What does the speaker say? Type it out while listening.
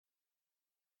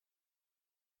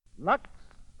Lux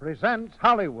presents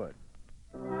Hollywood.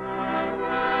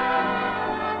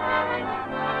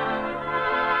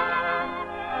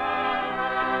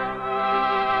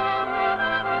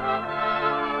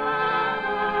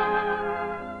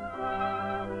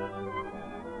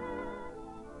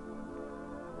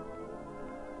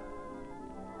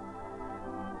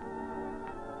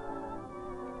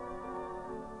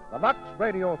 The Lux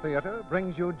Radio Theater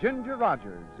brings you Ginger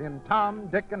Rogers in Tom,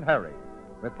 Dick, and Harry,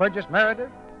 with Burgess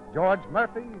Meredith, George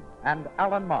Murphy, and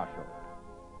Alan Marshall.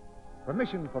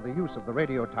 Permission for the use of the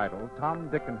radio title Tom,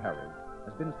 Dick, and Harry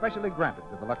has been specially granted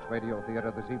to the Lux Radio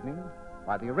Theater this evening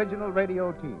by the original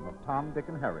radio team of Tom, Dick,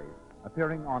 and Harry,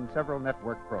 appearing on several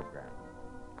network programs.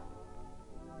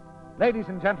 Ladies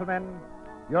and gentlemen,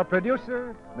 your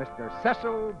producer, Mr.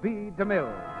 Cecil B.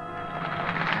 DeMille.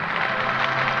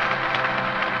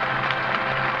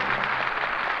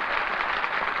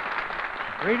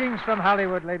 Greetings from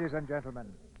Hollywood, ladies and gentlemen.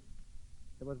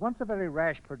 There was once a very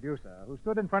rash producer who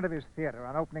stood in front of his theater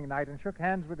on opening night and shook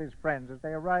hands with his friends as they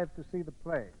arrived to see the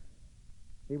play.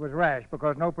 He was rash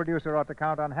because no producer ought to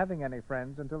count on having any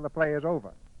friends until the play is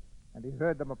over, and he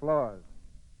heard them applause.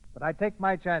 But I'd take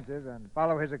my chances and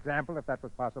follow his example, if that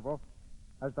was possible,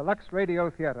 as the Lux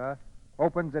Radio Theater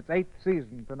opens its 8th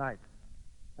season tonight.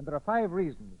 And there are 5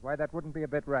 reasons why that wouldn't be a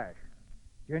bit rash.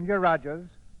 Ginger Rogers,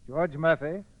 George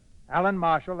Murphy, Alan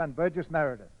Marshall, and Burgess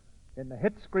Meredith in the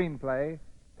hit screenplay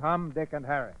Tom, Dick, and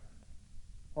Harry.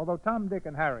 Although Tom, Dick,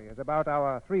 and Harry is about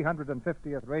our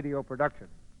 350th radio production,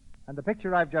 and the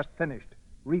picture I've just finished,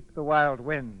 Reap the Wild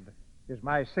Wind, is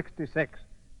my 66th,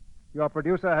 your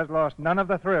producer has lost none of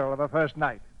the thrill of a first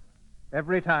night.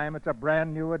 Every time it's a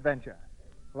brand new adventure,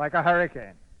 like a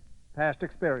hurricane. Past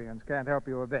experience can't help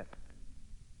you a bit.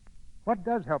 What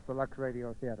does help the Lux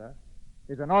Radio Theater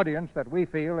is an audience that we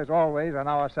feel is always on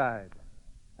our side.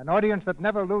 An audience that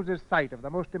never loses sight of the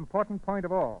most important point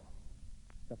of all,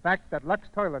 the fact that Lux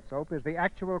Toilet Soap is the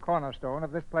actual cornerstone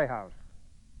of this playhouse.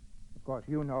 Of course,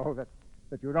 you know that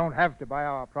you don't have to buy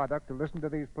our product to listen to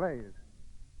these plays.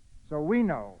 So we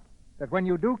know that when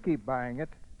you do keep buying it,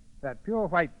 that pure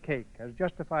white cake has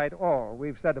justified all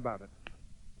we've said about it.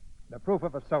 The proof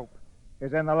of a soap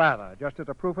is in the lather, just as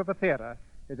the proof of a theater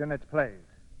is in its plays.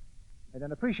 And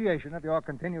in appreciation of your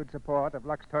continued support of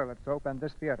Lux Toilet Soap and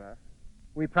this theater,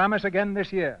 we promise again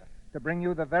this year to bring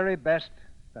you the very best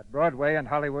that Broadway and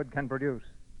Hollywood can produce.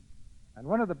 And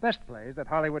one of the best plays that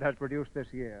Hollywood has produced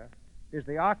this year is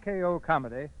the RKO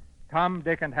comedy Tom,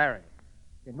 Dick, and Harry,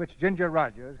 in which Ginger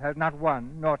Rogers has not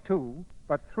 1 nor 2,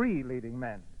 but 3 leading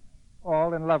men,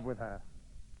 all in love with her.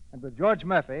 And with George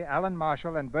Murphy, Alan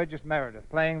Marshall, and Burgess Meredith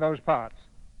playing those parts,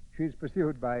 she's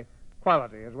pursued by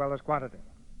quality as well as quantity.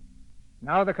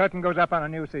 Now the curtain goes up on a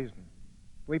new season.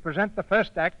 We present the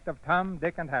first act of Tom,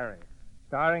 Dick, and Harry,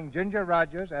 starring Ginger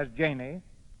Rogers as Janie,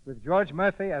 with George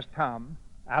Murphy as Tom,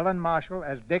 Alan Marshall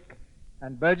as Dick,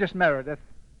 and Burgess Meredith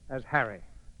as Harry.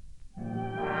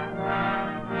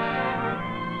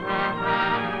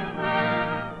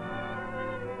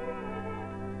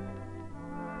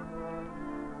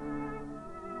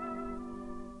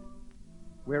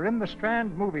 We're in the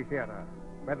Strand Movie Theater,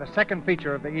 where the second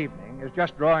feature of the evening is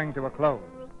just drawing to a close.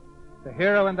 The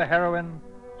hero and the heroine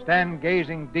stand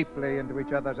gazing deeply into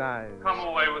each other's eyes. Come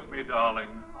away with me, darling.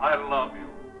 I love you.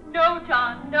 No,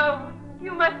 John, no.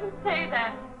 You mustn't say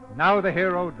that. Now the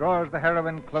hero draws the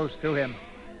heroine close to him.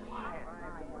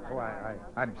 Oh,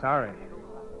 I'm sorry.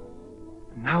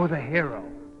 Now the hero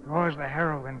draws the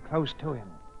heroine close to him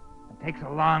and takes a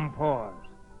long pause.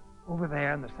 Over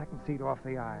there in the second seat off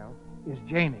the aisle is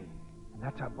Janie.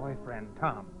 That's her boyfriend,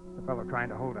 Tom, the fellow trying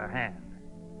to hold her hand.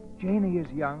 Janie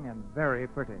is young and very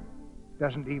pretty.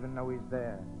 Doesn't even know he's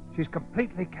there. She's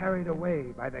completely carried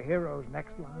away by the hero's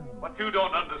next line. But you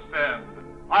don't understand.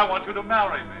 I want you to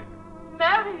marry me.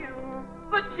 Marry you?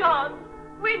 But, John,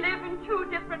 we live in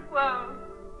 2 different worlds.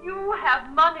 You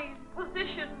have money,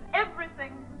 position,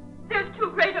 everything. There's too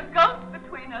great a gulf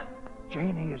between us.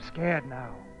 Janie is scared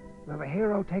now. Will the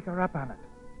hero take her up on it?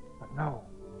 But no.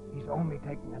 He's only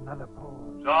taking another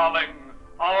pause. Darling,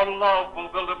 our love will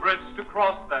build a bridge to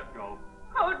cross that gulf.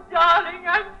 Oh, darling,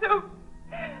 I'm so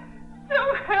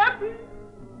happy.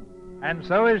 And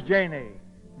so is Janie.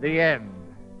 The end.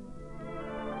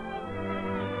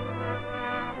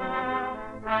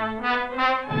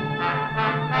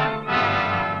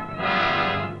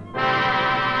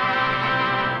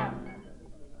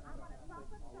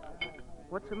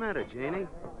 What's the matter, Janie?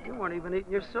 You weren't even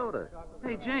eating your soda.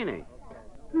 Hey, Janie.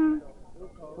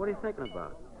 What are you thinking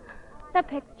about? The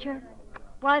picture.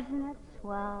 Wasn't it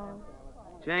swell?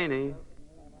 Janie,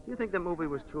 do you think the movie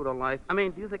was true to life? I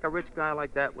mean, do you think a rich guy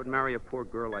like that would marry a poor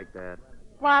girl like that?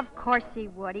 Well, of course he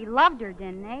would. He loved her,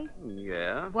 didn't he?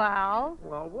 Yeah. Well,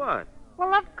 What?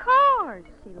 well, of course.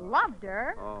 He loved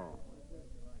her. Oh.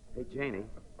 Hey, Janie,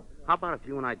 how about if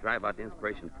you and I drive out to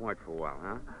Inspiration Point for a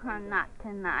while, huh? Not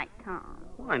tonight, Tom.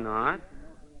 Why not?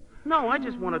 No, I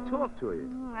just want to talk to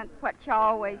you. That's what you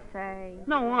always say.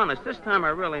 No, honest, this time I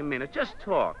really mean it. Just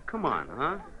talk. Come on,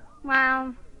 huh?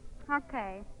 Well,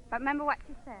 okay. But remember what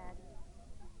you said.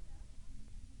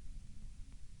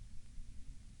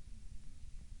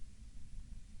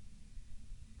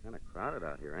 Kind of crowded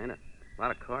out here, ain't it? A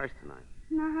lot of cars tonight.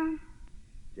 Uh-huh.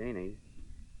 Janie,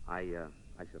 I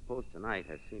suppose tonight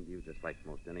has seemed to you just like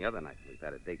most any other night we've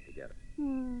had a date together.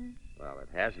 Well, it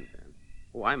hasn't been.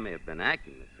 Oh, I may have been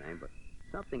acting the same, but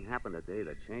something happened today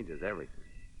that changes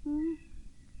everything.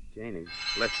 Janie,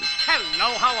 listen.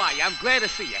 Hello, how are you? I'm glad to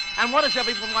see you. And what does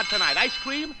everyone want tonight? Ice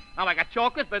cream? Now, I got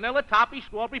chocolate, vanilla, toffee,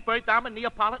 strawberry, bird diamond,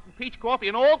 Neapolitan, peach coffee,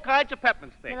 and all kinds of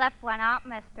peppermint sticks. You left one out,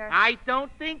 mister. I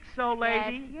don't think so,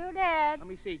 lady. Yes, you did. Let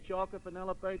me see. Chocolate,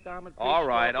 vanilla, bird diamond, peach All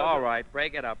right, strawberry. all right.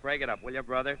 Break it up, will you,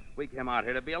 brother? We came out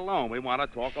here to be alone. We want to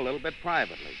talk a little bit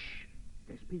privately.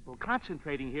 There's people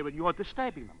concentrating here, and you're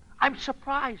disturbing them. I'm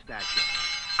surprised at you.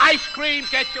 Ice cream,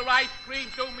 get your ice cream.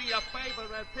 Do me a favor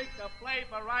and pick the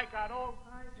flavor. I got all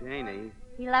kinds of... Janie.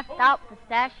 He left out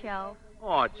pistachio.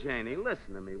 Oh, Janie,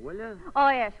 listen to me, will you? Oh,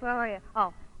 yes, where were you?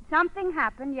 Oh, something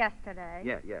happened yesterday.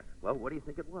 Yeah. Well, what do you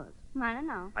think it was? I don't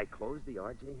know. I closed the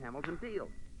R.J. Hamilton deal.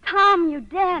 Tom, you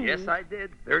didn't. Yes, I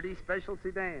did. 30 special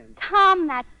sedans. Tom,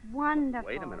 that's wonderful.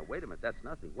 Wait a minute. That's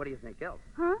nothing. What do you think else?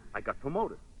 Huh? I got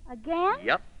promoted. Again?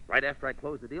 Yep. Right after I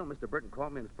closed the deal, Mr. Burton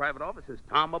called me in his private office. Says,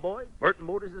 Tom, my boy, Burton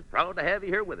Motors is proud to have you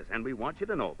here with us, and we want you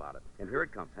to know about it. And here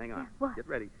it comes. Hang on. What? Get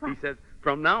ready. What? He says,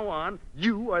 from now on,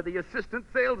 you are the assistant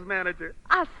sales manager.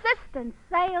 Assistant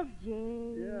sales,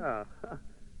 gee. Yeah.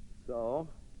 So,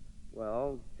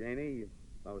 well, Janie,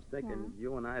 I was thinking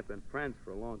you and I have been friends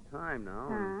for a long time now.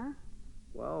 Huh?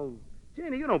 Well,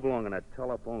 Janie, you don't belong in that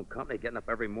telephone company getting up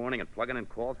every morning and plugging in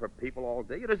calls for people all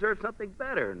day. You deserve something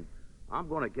better, and I'm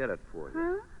going to get it for you.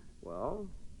 Huh? Well,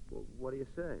 what do you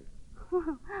say?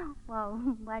 Well,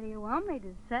 what do you want me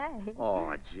to say?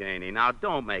 Oh, Janie, now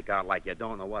don't make out like you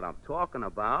don't know what I'm talking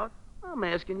about. I'm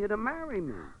asking you to marry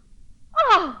me.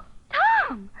 Oh,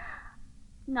 Tom!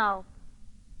 No.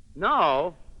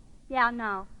 No? Yeah,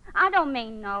 no. I don't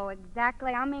mean no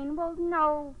exactly. I mean, well,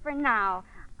 no for now.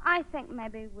 I think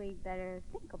maybe we'd better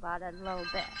think about it a little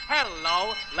bit.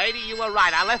 Hello. Lady, you were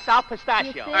right. I left out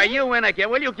pistachio. You see? Are you in again?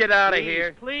 Will you get out of Please,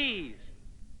 here? please.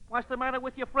 What's the matter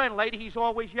with your friend, lady? He's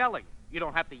always yelling. You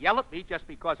don't have to yell at me just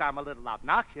because I'm a little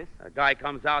obnoxious. A guy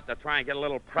comes out to try and get a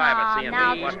little privacy in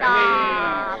now the...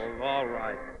 stop. Oh, all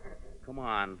right. Come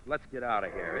on, let's get out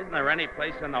of here. Isn't there any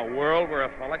place in the world where a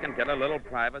fella can get a little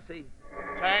privacy?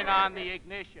 Turn on the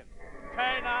ignition.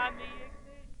 Turn on the ignition.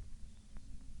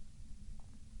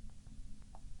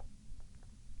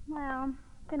 Well,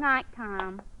 good night,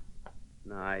 Tom.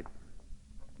 Night.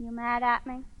 You mad at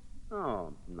me?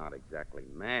 Oh, not exactly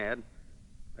mad.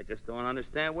 I just don't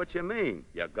understand what you mean.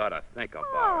 You gotta think about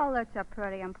Oh, it's a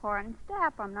pretty important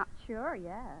step. I'm not sure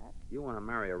yet. it. You want to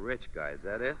marry a rich guy, is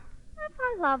that it? If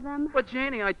I love him. But,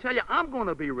 Janie, I tell you, I'm going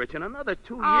to be rich in another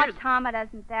 2 Oh, years. Tom, it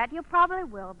isn't that. You probably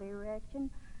will be rich, and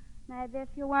maybe if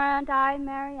you weren't, I'd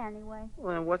marry anyway.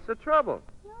 Well, then what's the trouble?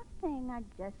 Nothing. I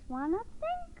just want to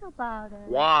think about it.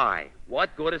 Why?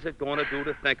 What good is it going to do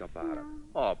to think about it?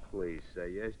 Oh, please say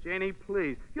yes, Janie,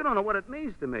 please. You don't know what it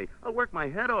means to me. I'll work my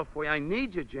head off for you. I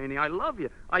need you, Janie. I love you.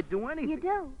 I'd do anything. You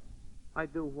do? I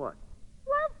do what?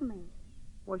 Love me.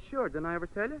 Well, sure. Didn't I ever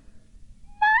tell you?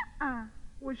 Uh-uh.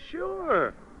 Well,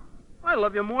 sure. I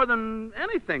love you more than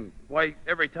anything. Why,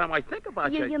 every time I think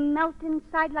about you... You melt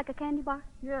inside like a candy bar?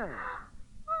 Yeah.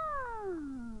 Oh.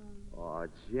 Oh,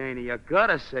 Janie, you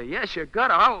gotta say yes. You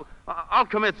gotta. I'll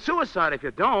commit suicide if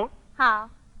you don't. How?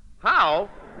 How?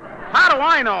 How do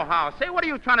I know how? Say, what are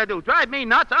you trying to do? Drive me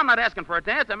nuts? I'm not asking for a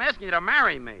dance. I'm asking you to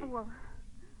marry me. Well,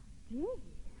 gee,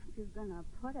 if you're going to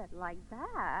put it like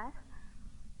that.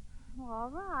 Well, all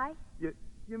right.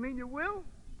 You mean you will?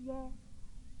 Yeah.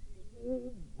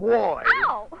 Oh, boy.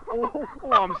 Ow! Oh,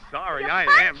 I'm sorry. You I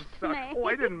am punched sorry. me. Oh,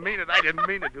 I didn't mean it. I didn't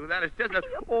mean to do that. It's just a...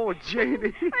 Oh,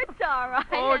 Janie. It's all right.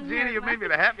 Oh, I didn't Jeannie, hurt you made me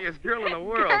my- the happiest girl in the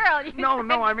world. Girl, you No,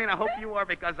 said- I mean, I hope you are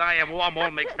because I am. Oh, I'm all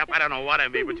mixed up. I don't know what I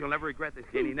mean, but you'll never regret this,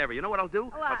 Jeannie, never. You know what I'll do?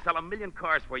 What? I'll sell 1 million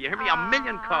cars for you. Hear me? 1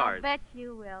 million cars. I'll bet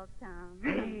you will, Tom.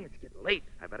 Hey, it's getting late.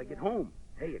 I better get home.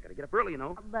 Hey, I gotta get up early, you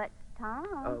know. But,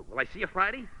 Tom... Will I see you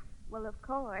Friday? well, of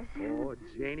course. Oh,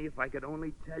 Janie, if I could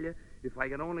only tell you, if I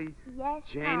could only... Yes,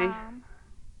 Janie? Tom.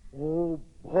 Oh,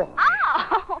 boy.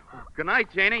 Oh! Good night,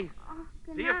 Janie. Oh,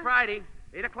 good See night. you Friday,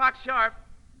 8 o'clock sharp.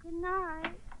 Good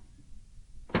night.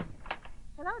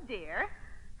 Hello, dear.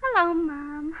 Hello,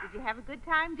 Mom. Did you have a good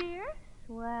time, dear?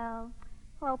 Swell.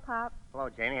 Hello, Pop. Hello,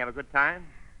 Janie. Have a good time?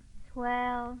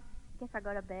 Swell. Guess I'll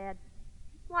go to bed.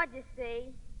 What'd you see?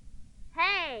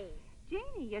 Hey,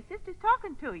 Jeannie, your sister's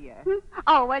talking to you.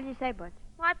 Oh, what did you say, Butch?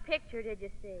 what picture did you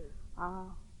see? Oh,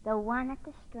 the one at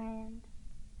the Strand.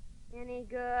 Any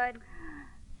good?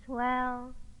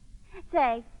 Swell.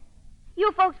 Say,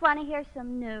 you folks want to hear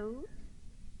some news?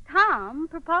 Tom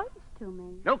proposed to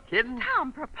me. No kidding.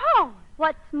 Tom proposed.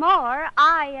 What's more,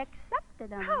 I accepted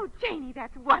him. Oh, Janie,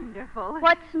 that's wonderful.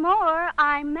 What's more,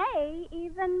 I may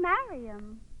even marry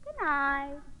him. Good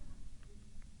night.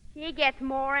 She gets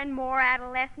more and more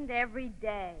adolescent every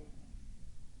day.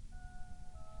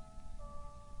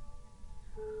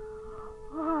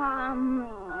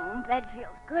 Bed feels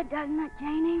good, doesn't it,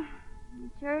 Janie?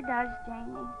 It sure does,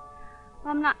 Janie. If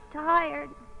I'm not tired,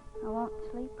 I won't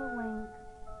sleep a wink.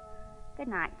 Good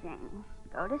night, Janie.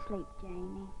 Go to sleep,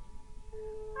 Janie.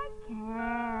 I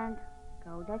can't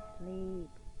go to sleep.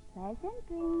 Pleasant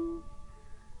dreams.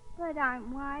 But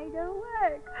I'm wide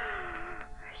awake.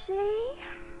 See?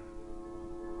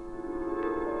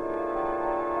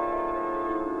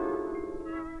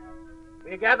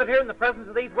 We are gathered here in the presence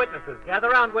of these witnesses. Gather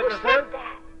round, witnesses. Who said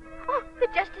that? Oh, the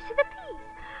Justice of the Peace.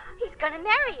 He's going to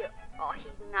marry you. Oh, he's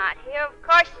not here. Of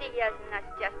course he isn't. That's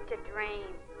just a dream.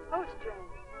 Whose dream?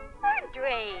 Her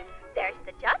dream. There's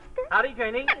the Justice. Howdy,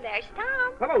 Janie. And there's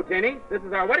Tom. Hello, Janie. This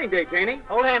is our wedding day, Janie.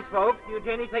 Hold hands, folks. You,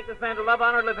 Janie, take this man to love,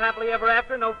 honor, and live happily ever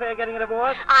after. No fair getting a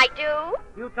divorce. I do.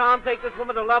 You, Tom, take this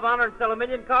woman to love, honor, and sell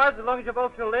 1,000,000 cars as long as you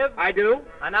both shall live. I do.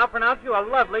 I now pronounce you a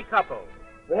lovely couple.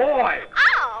 Boy!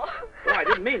 Ow! Boy, I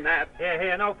didn't mean that.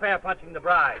 Here, no fair punching the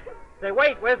bride. Say,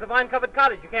 wait, where's the vine-covered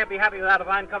cottage? You can't be happy without a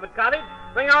vine-covered cottage.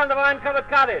 Bring on the vine-covered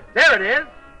cottage. There it is.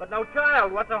 But no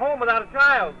child. What's a home without a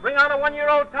child? Bring on a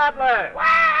 1-year-old toddler.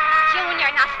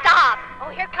 Junior, now stop. Oh,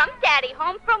 here comes Daddy,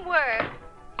 home from work.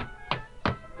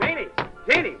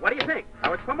 Janie, what do you think? I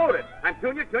was promoted. I'm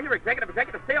Junior,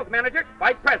 executive sales manager,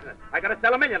 vice president. I gotta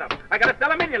sell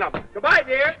 1,000,000 of them. Goodbye,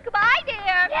 dear. Goodbye,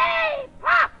 dear. Yay!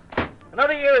 Pop!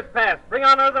 Another year has passed. Bring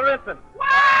on another infant.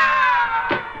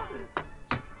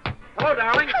 Hello,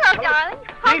 darling. Hello, darling.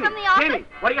 Home from the office. Janie,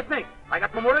 what do you think? I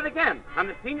got promoted again. I'm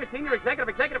the senior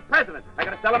executive president. I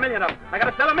gotta sell 1,000,000 of them.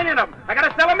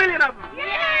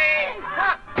 Yay!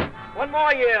 Ha! One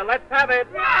more year. Let's have it.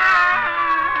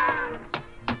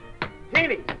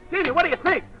 Janie, what do you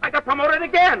think? I got promoted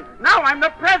again. Now I'm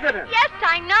the president. Yes,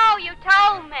 I know. You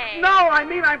told me. No, I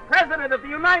mean I'm president of the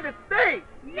United States.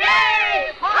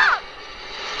 Yay! Pop!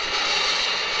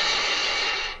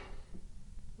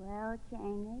 Well,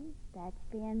 Janie, that's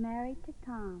being married to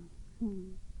Tom.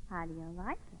 How do you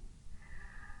like it?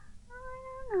 I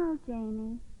don't know,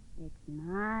 Janie. It's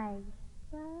nice,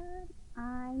 but I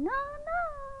don't know.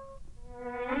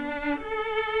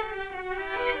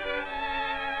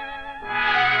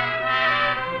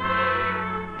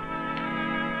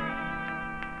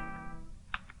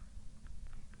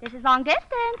 This is long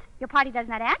distance. Your party does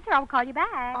not answer. I will call you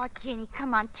back. Oh, Jenny,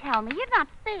 come on, tell me. You're not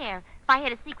fair. If I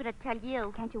had a secret, I'd tell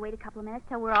you. Can't you wait a couple of minutes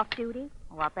till we're off duty?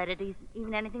 Oh, I'll bet it isn't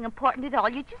even anything important at all.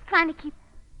 You're just trying to keep...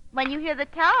 When you hear the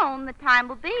tone, the time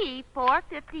will be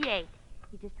 4:58.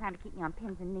 You're just trying to keep me on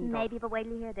pins and needles. Maybe, but wait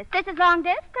till you hear this. This is long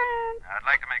distance. I'd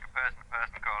like to make a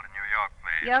person-to-person call to New York,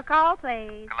 please. Your call,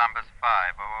 please. Columbus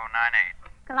 50098.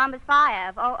 Columbus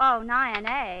 50098.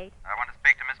 I want to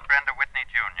speak to Miss Brenda Whitney,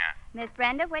 Jr. Miss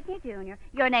Brenda Whitney, Jr.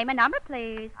 Your name and number,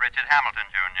 please. Richard Hamilton,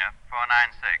 Jr.,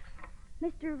 496.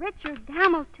 Mr. Richard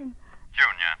Hamilton.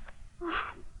 Jr.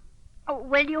 Oh,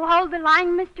 will you hold the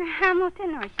line, Mr.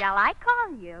 Hamilton, or shall I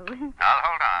call you? I'll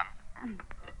hold on.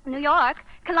 New York,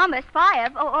 Columbus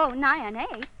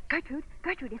 50098. Gertrude,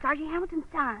 it's R.G. Hamilton's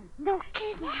son. No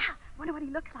kidding. Yeah. Wonder what he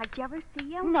looks like. Did you ever see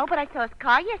him? No, but I saw his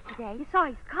car yesterday. You saw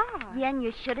his car? Yeah, and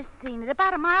you should have seen it.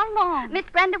 About a mile long. Miss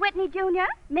Brenda Whitney, Jr.,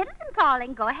 Middleton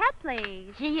calling. Go ahead,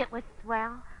 please. Gee, it was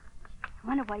swell. I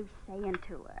wonder what he's saying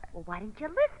to her. Well, why didn't you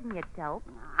listen, you dope?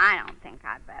 No, I don't think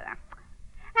I'd better.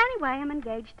 Anyway, I'm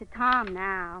engaged to Tom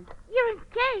now. You're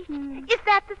engaged? Is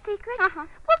that the secret? Uh-huh.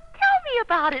 Well, tell me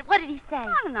about it. What did he say?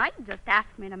 I don't know. He just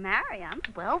asked me to marry him.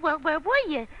 Well, where were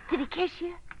you? Did he kiss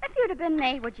you? If you'd have been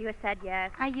me, would you have said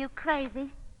yes? Are you crazy?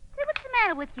 Say, what's the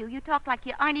matter with you? You talk like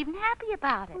you aren't even happy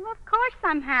about it. Well, of course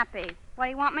I'm happy. What do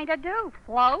you want me to do?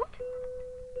 Float?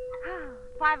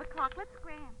 5 o'clock. Let's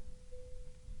scram.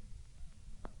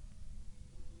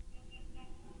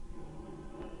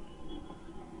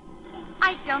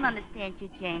 I don't understand you,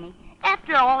 Janie.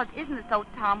 After all, it isn't as though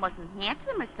Tom wasn't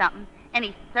handsome or something, and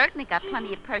he's certainly got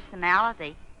plenty of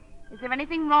personality. Is there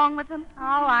anything wrong with him?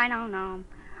 Oh, I don't know.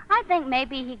 I think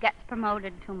maybe he gets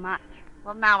promoted too much.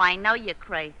 Well, now I know you're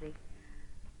crazy.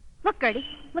 Look, Gertie.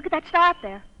 Look at that star up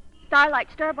there. Starlight,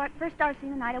 starboard, first star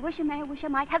seen tonight. I wish I may, I wish I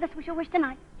might. Have this wish I wish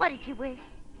tonight. What did you wish?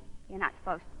 You're not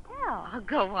supposed to tell. Oh,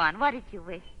 go on. What did you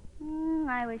wish?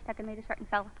 I wished I could meet a certain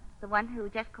fella. The one who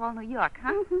just called New York,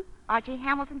 huh? Mm-hmm. R.J.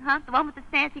 Hamilton, huh? The one with the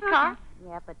fancy car?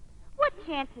 Yeah, but what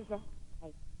chance is there?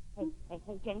 Hey,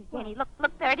 Jenny, look,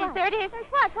 there it is, there it is. There's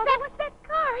what? What's that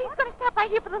car? He's going to stop right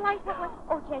here for the light.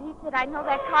 Oh, Jenny, did I know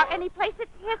that car? Any place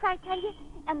it's his, I tell you.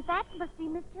 And that must be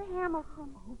Mr.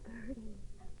 Hamilton. Oh, Gertie.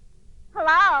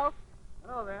 Hello.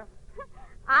 Hello there.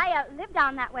 I live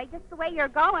down that way, just the way you're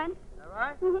going. Is that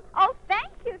right? Oh, thank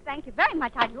you very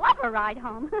much. I'd love a ride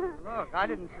home. Look, I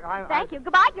didn't... Thank you.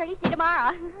 Goodbye, Gertie. See you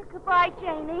tomorrow. Goodbye,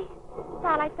 Janie.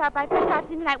 Thought I stopped by first time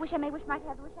tonight. Wish I may, wish might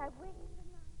have, wish I wish.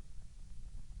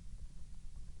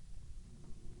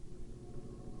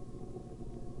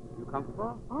 You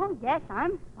comfortable? Oh, yes,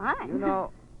 I'm fine. You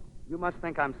know, you must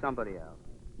think I'm somebody else.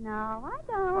 No, I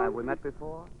don't. Why, we met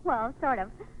before? Well, sort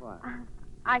of. What?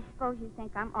 I suppose you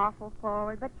think I'm awful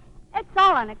forward, but it's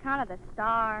all on account of the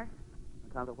star.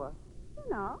 Account of what? You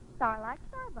know, starlight,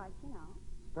 starbright, you know.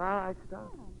 Starlight Star.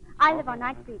 I live on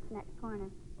Ninth Street, next corner.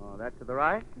 Oh, that's to the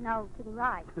right? No, to the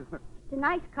right. It's a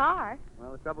nice car.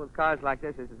 Well, the trouble with cars like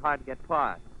this is it's hard to get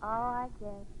parts. Oh, I guess.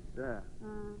 Sure.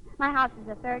 My house is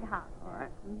the third house. All right.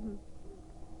 Mm-hmm.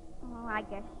 Oh, I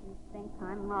guess you think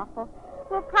I'm awful.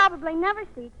 We'll probably never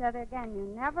see each other again.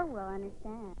 You never will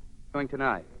understand. Going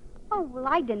tonight? Oh, well,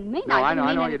 I didn't mean No, I know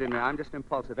anything. you didn't. I'm just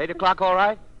impulsive. 8 o'clock, all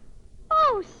right?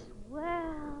 Oh,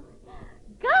 swell.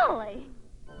 Golly.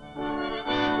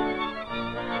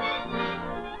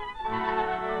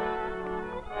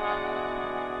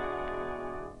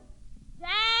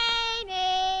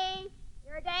 Janie!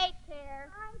 Your date's here.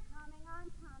 I'm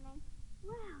coming.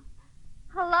 Well,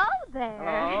 hello there.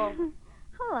 Hello.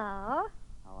 Hello.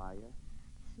 How are you?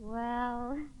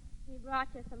 Swell. He brought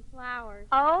you some flowers.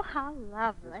 Oh, how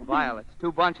lovely. It's violets.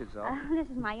 2 bunches, though. This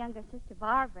is my younger sister,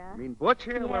 Barbara. You mean Butch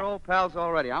here? Yeah. We're old pals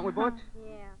already, aren't we, Butch?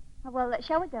 Yeah. Well,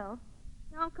 shall we go?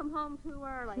 Don't come home too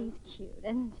early. She's cute,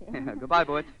 isn't she? Goodbye,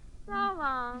 Butch. So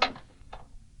long.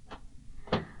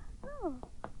 Oh,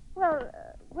 well,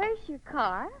 where's your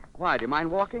car? Why, do you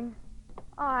mind walking?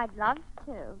 Oh, I'd love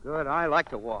to. Good, I like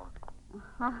to walk.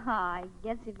 I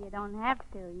guess if you don't have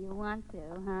to, you want to,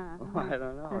 huh? Oh, I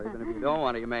don't know. Even if you don't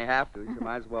want to, you may have to. You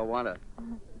might as well want to.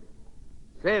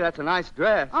 Say, that's a nice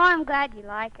dress. Oh, I'm glad you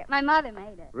like it. My mother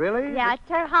made it. Really? Yeah, it's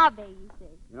her hobby, you see.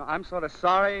 You know, I'm sort of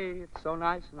sorry it's so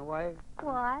nice in a way.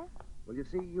 Why? Well, you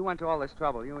see, you went to all this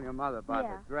trouble, you and your mother, about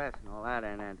Yeah. the dress and all that,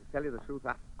 and to tell you the truth,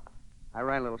 I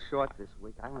ran a little short this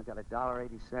week. I only got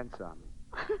 $1.80 on me.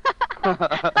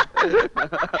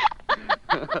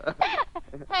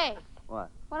 Hey. What?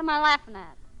 What am I laughing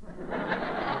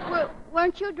at?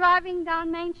 Weren't you driving down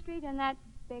Main Street in that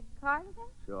big car today?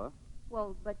 Sure.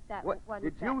 Well, but that What?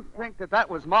 wasn't Did you that- think that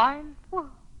was mine? Well,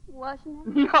 wasn't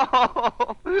it? No.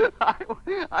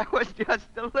 I was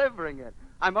just delivering it.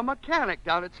 I'm a mechanic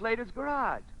down at Slater's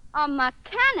garage. A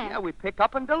mechanic? Yeah, we pick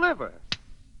up and deliver.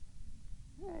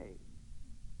 Hey,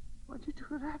 what'd you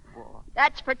do that for?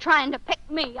 That's for trying to pick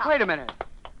me up. Wait a minute.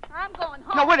 I'm going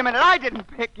home. No, wait a minute. I didn't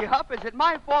pick you up. Is it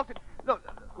my fault? Look,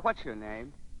 what's your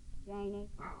name? Janie,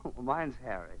 Well, mine's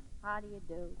Harry. how do you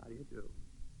do? How do you do?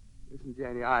 Listen,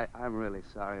 Janie, I'm really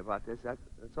sorry about this.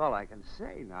 That's all I can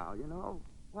say now, you know.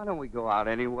 Why don't we go out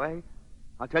anyway?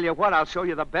 I'll tell you what, I'll show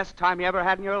you the best time you ever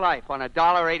had in your life on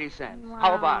 $1.80.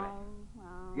 How about it?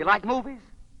 Well, You like movies?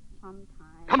 sometimes.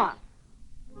 Come on.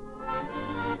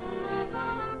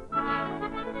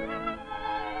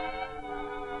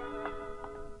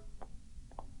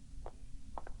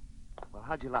 Well,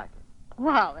 how'd you like it?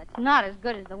 Well, it's not as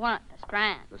good as the one at the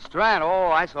Strand. The Strand, oh,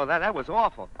 I saw that. That was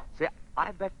awful. See,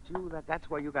 I bet you that's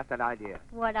where you got that idea.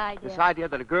 What idea? This idea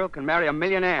that a girl can marry a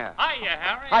millionaire. Hiya,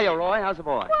 Harry. Hiya, Roy. How's the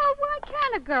boy? Well, why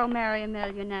can't a girl marry a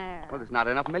millionaire? Well, there's not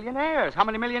enough millionaires. How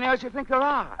many millionaires do you think there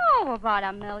are? Oh, about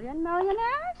 1 million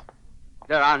millionaires.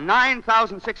 There are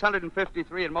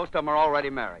 9,653, and most of them are already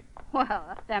married. Well,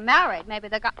 if they're married, maybe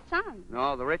they got sons.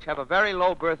 No, the rich have a very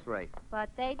low birth rate. But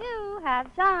they do have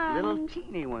sons. Little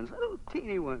teeny ones.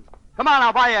 Come on,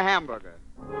 I'll buy you a hamburger.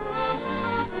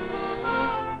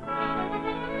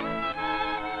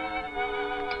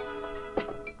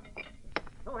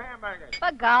 Hamburgers.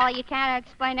 But golly, you can't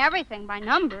explain everything by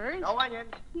numbers. No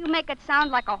onions. You make it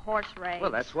sound like a horse race. Well,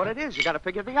 that's what it is. You got to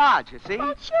figure the odds, you see?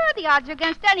 Well, sure, the odds are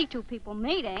against any two people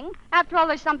meeting. After all,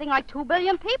 there's something like 2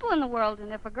 billion people in the world,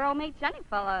 and if a girl meets any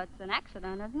fella, it's an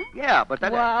accident, isn't it? Yeah, but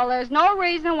that... Well, there's no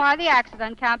reason why the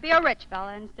accident can't be a rich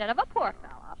fella instead of a poor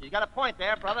fella. She's got a point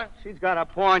there, brother. She's got a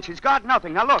point. She's got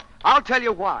nothing. Now, look, I'll tell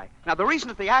you why. Now, the reason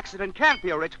that the accident can't be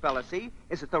a rich fella, see,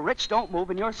 is that the rich don't move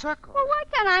in your circle. Well, why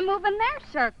can't I move in their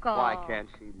circle? Why can't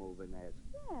she move in theirs?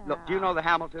 Yeah. Look, do you know the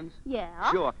Hamiltons? Yeah.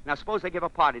 Sure. Now, suppose they give a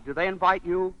party. Do they invite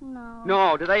you? No.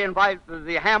 No. Do they invite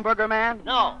the hamburger man?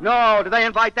 No. No. Do they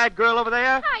invite that girl over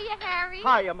there? Hiya, Harry.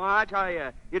 Hiya, Marge.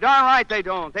 Hiya. You're darn right they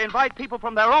don't. They invite people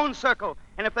from their own circle.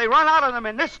 And if they run out of them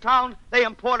in this town, they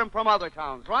import them from other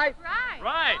towns, right?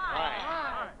 Right.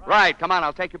 Right. Come on,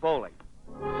 I'll take you bowling.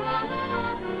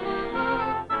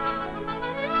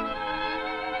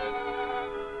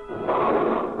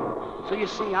 So you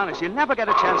see, honest, you never get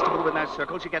a chance to move in that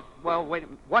circle. You get, well, wait,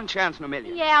 one chance in a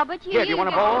million. Yeah, but you... Here, do you want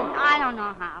to bowl? I don't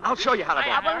know how. I'll show you how to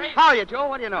bowl. Harry. How are you, Joe?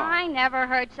 What do you know? I never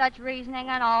heard such reasoning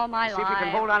in all my life. See if you can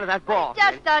hold on to that ball. It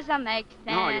just doesn't make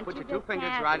sense. No, you put your two just fingers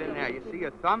can't right do in there. it. You see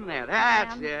your thumb there.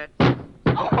 That's Yeah. it.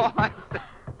 Oh,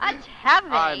 That's heavy.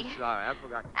 I'm sorry. I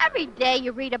forgot. Every day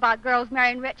you read about girls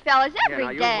marrying rich fellas. Here, Every now,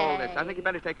 you day. hold this. I think you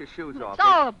better take your shoes off. It's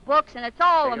all the books, and it's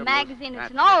all Take the your magazines, boots.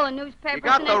 and That's all the newspapers. You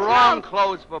got and the it's wrong all...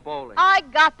 clothes for bowling. I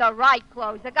got the right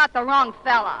clothes. I got the wrong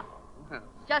fella. It's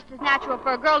just as natural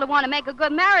for a girl to want to make a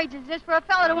good marriage as it is for a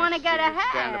fella to want to get see you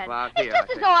stand ahead. about It's here, just I as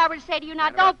think. though I were to say to you, now,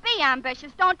 Stand don't about- be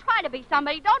ambitious. Don't try to be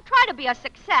somebody. Don't try to be a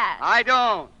success. I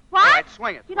don't. What? All right,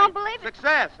 swing it. You swing don't it. believe it?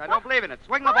 Success. I don't believe in it.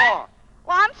 Swing the What? ball.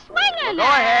 Well, I'm swinging Well,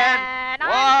 go ahead. it.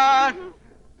 I'm- 1,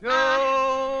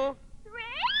 2, 3.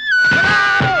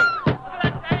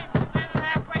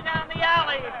 Halfway down the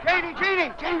alley.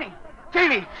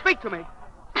 Janie, speak to me.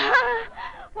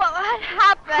 Well, what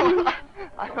happened?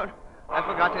 I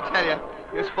forgot to tell you.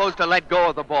 You're supposed to let go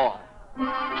of the ball.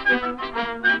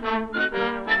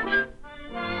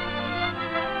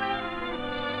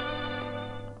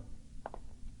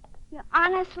 You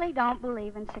honestly don't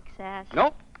believe in success?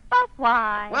 Nope. But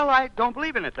why? Well, I don't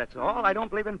believe in it, that's all. I don't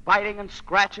believe in biting and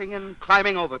scratching and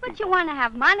climbing over But people. you want to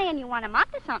have money and you want them up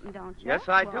to something, don't you? Yes,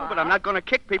 I do, but I'm not going to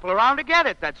kick people around to get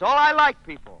it. That's all. I like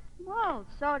people. Well,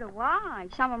 so do I.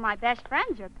 Some of my best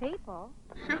friends are people.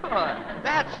 Sure,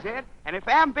 that's it. And if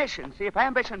ambition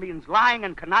means lying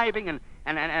and conniving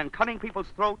and cutting people's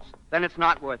throats, then it's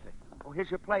not worth it. Oh, here's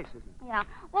your place, isn't it? Yeah.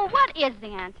 Well, what is the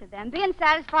answer then? Being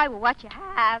satisfied with what you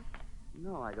have?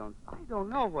 No, I don't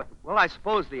know what... Well, I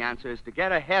suppose the answer is to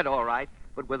get ahead, all right,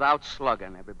 but without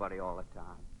slugging everybody all the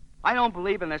time. I don't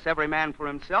believe in this every man for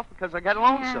himself because I get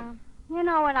lonesome. Yeah. You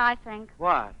know what I think?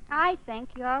 What? I think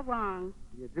you're wrong.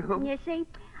 You do? You see,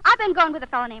 I've been going with a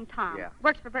fellow named Tom. Yeah.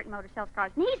 Works for Burton Motor, sells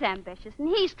cars, and he's ambitious, and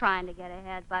he's trying to get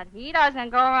ahead, but he doesn't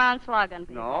go around slugging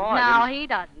people. No, No, he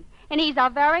doesn't. And he's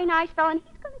a very nice fellow, and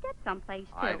he's going to get someplace,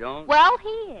 too. I don't- Well,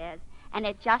 he is. And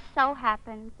it just so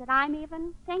happens that I'm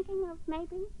even thinking of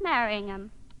maybe marrying him,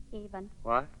 even.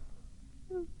 What?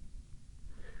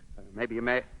 Maybe you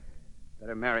may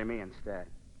better marry me instead.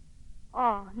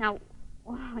 Oh, now,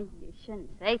 you shouldn't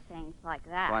say things like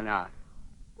that. Why not?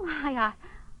 Why,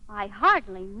 I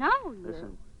hardly know you.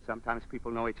 Listen, sometimes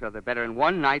people know each other better in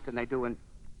one night than they do in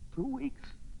 2 weeks.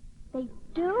 They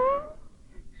do?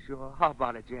 Sure. How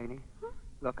about it, Janie?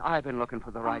 Look, I've been looking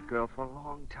for the right girl for a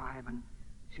long time, and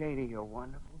Janie, you're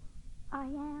wonderful. I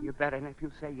am. You bet, and if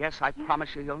you say yes, I promise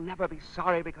you'll never be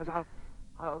sorry because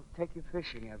I'll take you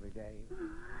fishing every day.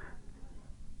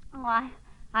 Oh,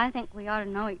 I think we ought to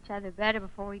know each other better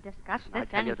before we discuss I this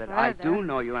tell any you that further. I do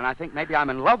know you, and I think maybe I'm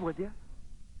in love with you.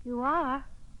 You are?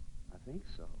 I think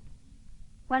so.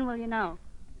 When will you know?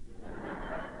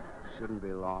 Shouldn't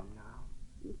be long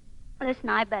now. Listen,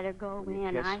 I better go Will you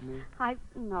in. kiss me?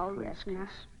 No, Please listen.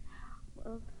 kiss.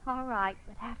 Well, all right,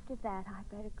 but after that,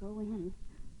 I better go in.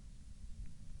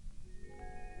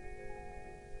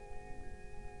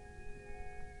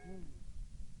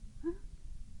 Huh?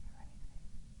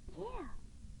 Yeah.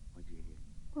 What'd you hear?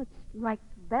 Well, it's like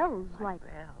bells, like.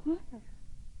 bells. Yeah.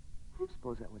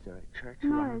 Suppose that was a church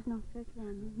No, around. there's no church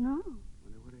around here. No.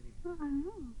 Wonder what it is. Oh, I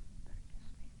know. Better kiss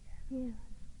me again. Yeah.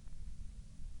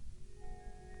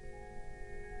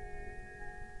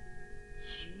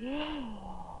 Gee.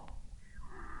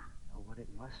 Know what it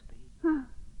must be? Huh.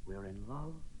 We're in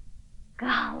love.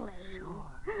 Golly. Sure.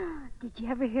 Did you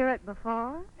ever hear it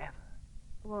before? Never.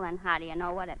 Well, then how do you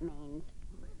know what it means?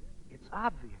 It's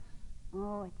obvious.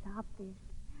 Oh, it's obvious.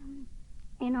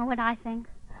 You know what I think?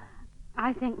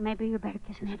 I think maybe you better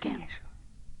kiss me again.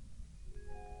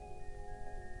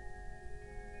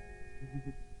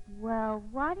 Well,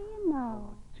 what do you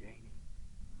know? Janie.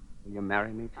 Will you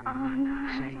marry me, Janie? Oh,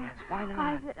 no. Say yes. Why not?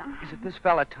 I- Is it this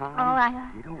fella, Tom?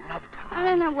 Oh, You don't love Tom.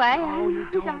 In a way. No, you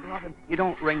don't love him. You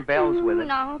don't ring bells with it.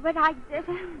 No, but I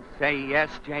didn't. Say yes,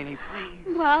 Janie,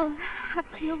 please. Well,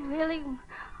 if you really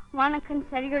Want to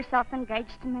consider yourself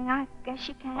engaged to me? I guess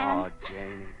you can. Oh,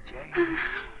 Janie.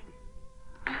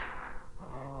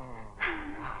 Oh,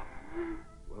 wow.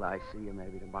 Will I see you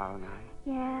maybe tomorrow night?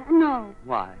 Yeah, no.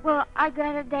 Why? Well, I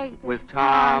got a date With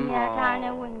Tom? Yeah, Oh. Tom,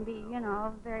 it wouldn't be,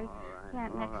 very... All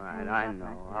right, I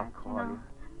know. I'll call you.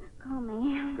 Call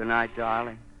me. Good night,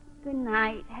 darling. Good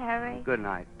night, Harry. Good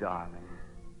night, darling.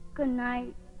 Good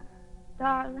night,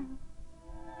 darling.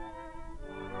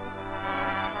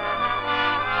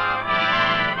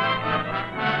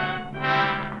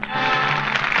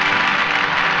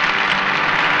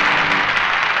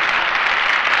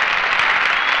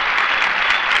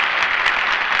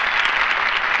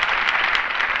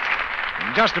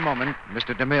 In just a moment,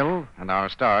 Mr. DeMille and our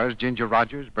stars, Ginger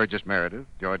Rogers, Burgess Meredith,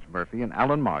 George Murphy, and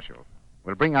Alan Marshall,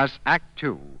 will bring us Act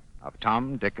Two of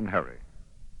Tom, Dick, and Harry.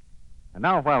 And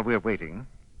now, while we're waiting,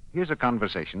 here's a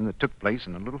conversation that took place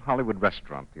in a little Hollywood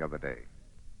restaurant the other day.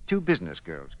 Two business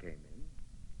girls came in.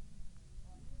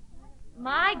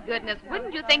 My goodness,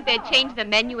 wouldn't you think they'd change the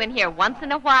menu in here once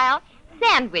in a while?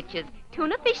 Sandwiches,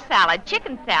 tuna fish salad,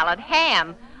 chicken salad,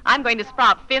 ham. I'm going to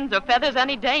sprout fins or feathers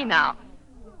any day now.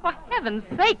 For heaven's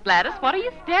sake, Gladys, what are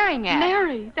you staring at?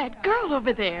 Mary, that girl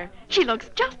over there. She looks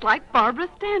just like Barbara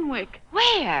Stanwyck.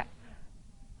 Where?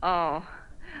 Oh,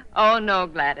 no,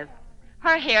 Gladys.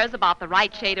 Her hair's about the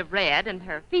right shade of red, and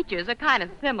her features are kind of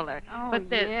similar. Oh,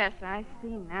 but yes, I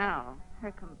see now.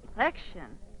 Her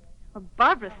complexion. Well,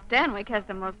 Barbara Stanwyck has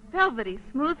the most velvety,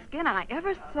 smooth skin I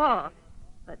ever saw.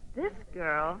 But this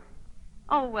girl...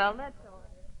 Oh, well, that's all.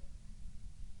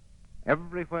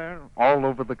 Everywhere, all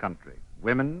over the country,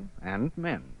 women and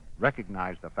men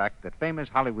recognize the fact that famous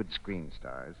Hollywood screen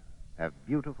stars have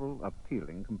beautiful,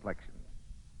 appealing complexions.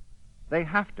 They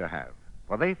have to have,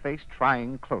 for they face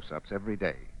trying close-ups every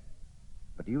day.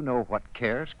 But do you know what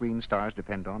care screen stars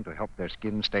depend on to help their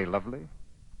skin stay lovely?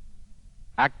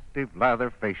 Active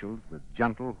lather facials with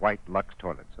gentle white Lux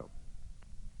toilet soap.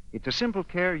 It's a simple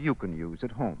care you can use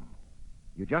at home.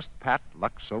 You just pat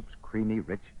Lux Soap's creamy,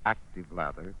 rich, active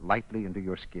lather lightly into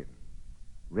your skin.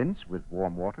 Rinse with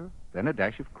warm water, then a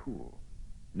dash of cool.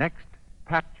 Next,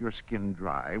 pat your skin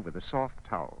dry with a soft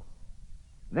towel.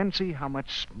 Then see how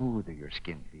much smoother your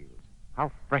skin feels,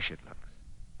 how fresh it looks.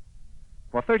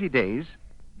 For 30 days,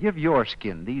 give your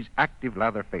skin these active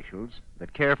lather facials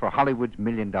that care for Hollywood's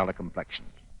million-dollar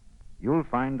complexions. You'll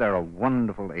find they're a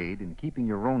wonderful aid in keeping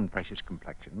your own precious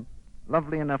complexion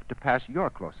lovely enough to pass your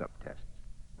close-up tests.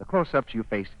 The close-ups you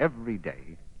face every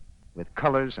day with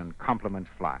colors and compliments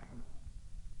flying.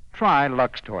 Try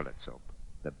Lux Toilet Soap,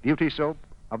 the beauty soap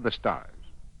of the stars.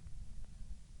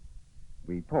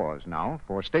 We pause now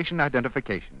for station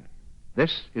identification.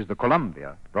 This is the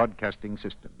Columbia Broadcasting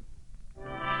System.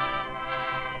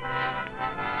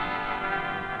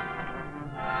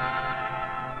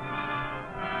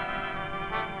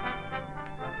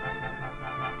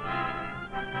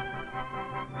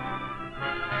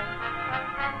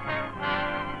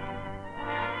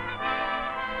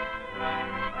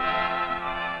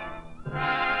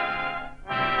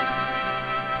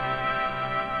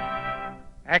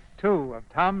 Act Two of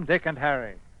Tom, Dick, and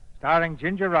Harry, starring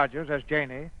Ginger Rogers as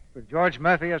Janie, with George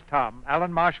Murphy as Tom,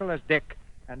 Alan Marshall as Dick,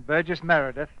 and Burgess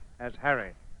Meredith as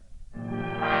Harry.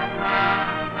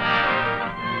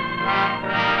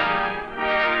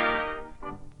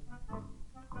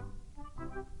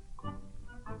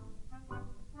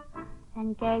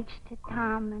 Engaged to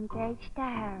Tom, engaged to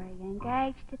Harry,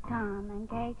 engaged to Tom,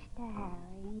 engaged to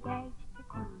Harry, engaged to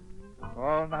Tom.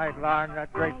 All night long,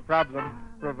 that great problem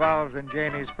revolves in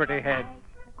Janie's pretty head.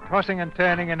 Tossing and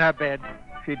turning in her bed,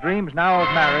 she dreams now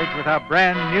of marriage with her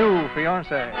brand new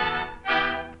fiancé.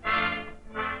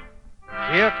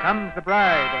 Here comes the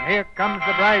bride, and here comes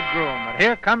the bridegroom, and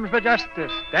here comes the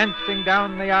justice dancing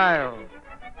down the aisle.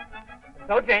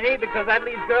 So, Janie, because that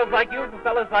leaves girls like you for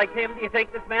fellas like him, do you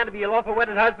take this man to be your lawful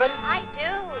wedded husband? I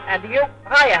do. And do you?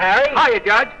 Hiya, Harry. Hiya,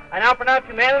 Judge. I now pronounce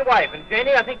you man and wife. And,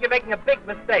 Janie, I think you're making a big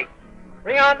mistake.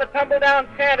 Bring on the tumble-down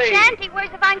shanty. Shanty, where's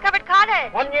the vine-covered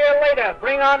cottage? 1 year later,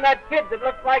 bring on that kid that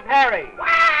looks like Harry.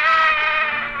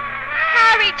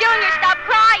 Harry Jr., stop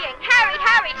crying.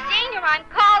 Harry Sr., I'm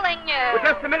calling you. Well,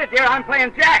 just a minute, dear. I'm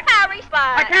playing Jack. Harry,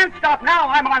 spot. I can't stop now.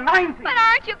 I'm on 90. But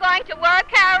aren't you going to work,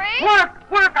 Harry?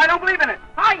 Work. I don't believe in it.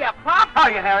 Hiya, Pop.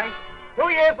 Hiya, Harry. 2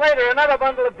 years later, another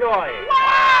bundle of joy.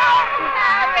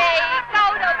 Harry,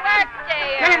 go to work,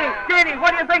 dear. Janie,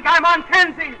 what do you think? I'm on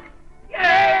tensies.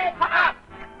 Yay, Pop!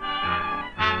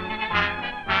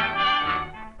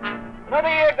 Another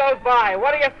year goes by.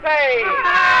 What do you say?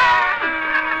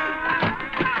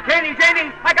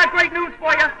 Janie, I got great news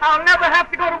for you. I'll never have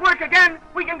to go to work again.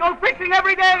 We can go fishing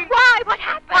every day. Why? What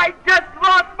happened? I just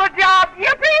lost my job.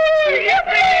 Yippee!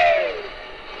 Yippee!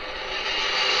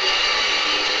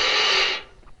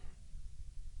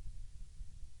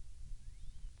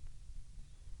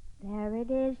 There it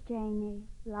is, Janie.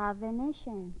 Love in a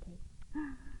shanty.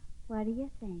 What do you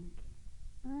think?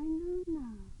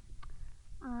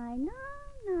 I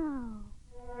know.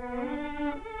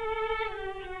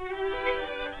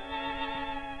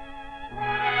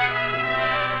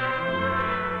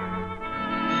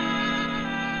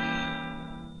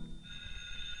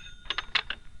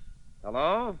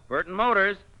 Hello? Burton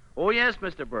Motors. Oh, yes,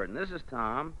 Mr. Burton. This is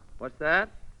Tom. What's that?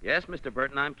 Yes, Mr.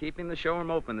 Burton, I'm keeping the showroom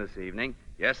open this evening.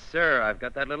 Yes, sir. I've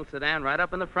got that little sedan right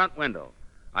up in the front window.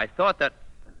 I thought that...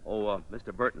 Oh,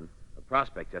 Mr. Burton, the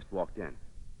prospect just walked in.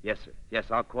 Yes, sir. Yes,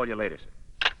 I'll call you later,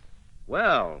 sir.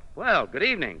 Well, good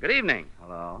evening. Good evening.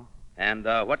 Hello. And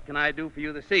what can I do for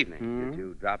you this evening? Did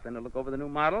you drop in to look over the new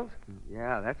models?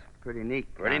 Yeah, that's pretty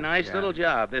neat. Pretty Tom. nice Yeah. little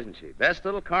job, isn't she? Best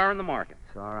little car in the market.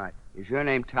 It's all right. Is your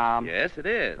name Tom? Yes, it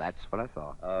is. That's what I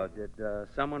thought. Did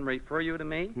someone refer you to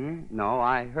me? No,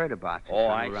 I heard about you. Oh,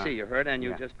 Come I around. see. You heard, and you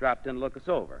Yeah. just dropped in to look us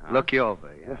over, huh? Look you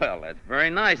over, yeah. Well, that's very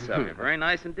nice of you. Very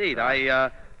nice indeed. I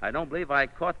don't believe I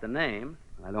caught the name.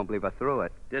 I don't believe I threw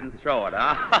it. Didn't throw it,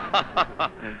 huh?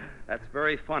 That's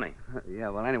very funny. Yeah,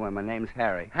 well, anyway, my name's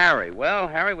Harry. Harry. Well,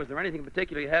 Harry, was there anything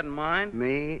particular you had in mind?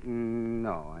 Me?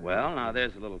 No. Well, now,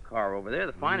 there's a little car over there,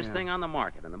 the finest Yeah. thing on the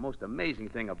market, and the most amazing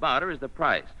thing about her is the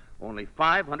price. Only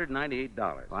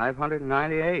 $598.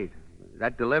 $598. Is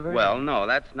that delivered? Well, no,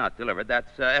 that's not delivered. That's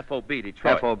FOB,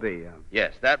 Detroit. FOB, yeah.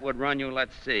 Yes, that would run you,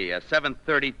 let's see,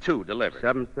 $732 delivered.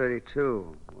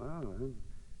 $732. Well,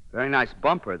 very nice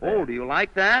bumper there. Oh, do you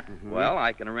like that? Mhm. Well,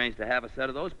 I can arrange to have a set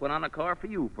of those put on a car for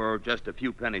you for just a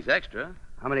few pennies extra.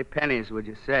 How many pennies would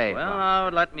you say? Well, now,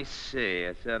 let me see.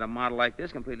 I said a model like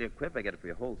this, completely equipped, I get it for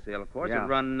your wholesale, of course, Yeah. would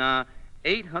run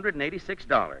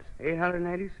 $886.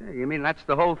 $886. You mean that's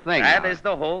the whole thing? That now? is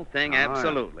the whole thing, All right.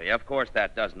 absolutely. Of course,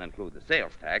 that doesn't include the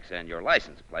sales tax and your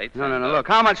license plates. No. and, Look,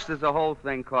 how much does the whole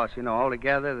thing cost? You know,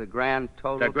 altogether, the grand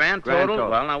total? The grand total?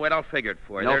 Well, now, wait, I'll figure it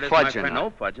for you. No There it is, my fudging, friend. huh?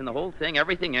 No fudging. The whole thing,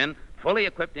 everything in, fully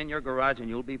equipped in your garage, and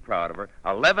you'll be proud of her.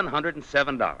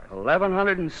 $1,107.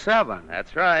 $1,107.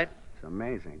 That's right. It's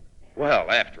amazing. Well,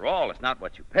 after all, it's not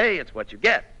what you pay, it's what you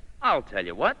get. I'll tell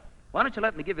you what. Why don't you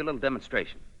let me give you a little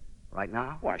demonstration? Right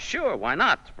now? Why, sure, why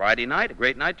not? It's Friday night, a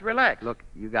great night to relax. Look,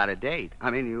 you got a date. I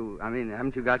mean,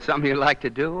 haven't you got something you'd like to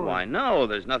do? Why, no,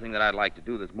 there's nothing that I'd like to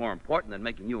do that's more important than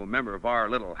making you a member of our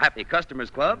little Happy Customers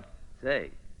Club.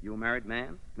 Say, you a married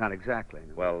man? Not exactly.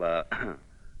 No. Well,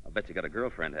 I'll bet you got a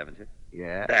girlfriend, haven't you?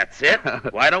 Yeah. That's it.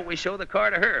 Why don't we show the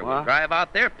car to her? We'll What? drive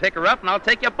out there, pick her up, and I'll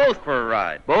take you both for a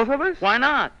ride. Both of us? Why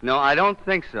not? No, I don't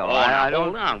think so. Oh, I now, don't.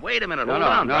 hold on. Wait a minute. No, Hold no,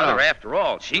 on, no, brother. no. After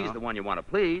all, she's No. the one you want to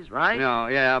please, right? No,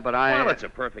 yeah, but I. Well, it's a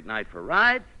perfect night for a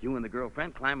ride. You and the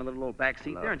girlfriend climb a little old back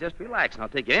seat Look. there and just relax, and I'll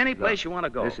take you any place Look, you want to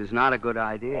go. This is not a good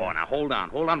idea. Oh, now, hold on.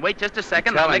 Hold on. Wait just a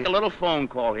second. I'm I'll telling make a you. little phone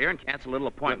call here and cancel a little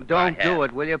appointment. Don't do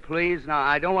it, will you, please? No,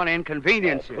 I don't want to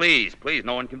inconvenience you. Please, please.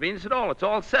 No inconvenience at all. It's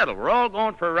all settled. We're all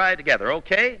going for a ride together,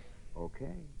 okay?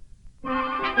 Okay.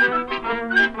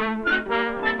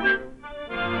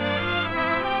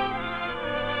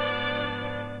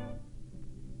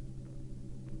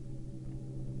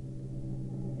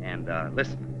 And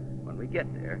listen, when we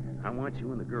get there, I want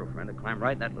you and the girlfriend to climb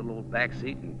right in that little old back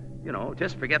seat and,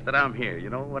 just forget that I'm here. You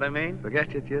know what I mean?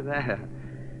 Forget that you're there.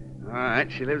 All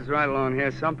right, she lives right along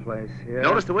here someplace. Here.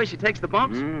 Notice the way she takes the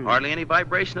bumps? Mm. Hardly any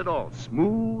vibration at all.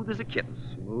 Smooth as a kitten.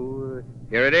 Smooth.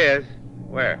 Here it is.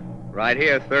 Where? Right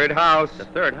here, third house. The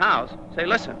third house? Say,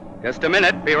 listen. Just a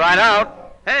minute. Be right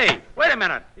out. Hey, wait a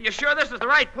minute. Are you sure this is the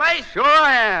right place? Sure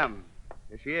I am.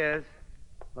 Here she is.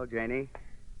 Hello, Janie.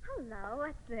 Hello,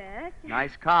 what's this?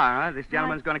 Nice car, huh? This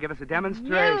gentleman's going to give us a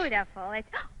demonstration. Beautiful. It's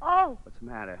What's the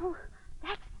matter?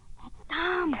 that's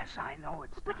Tom. Yes, I know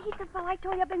it's But he's the fellow I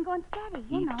told you I've been going steady,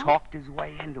 He you know. talked his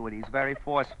way into it. He's very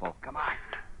forceful. Come on.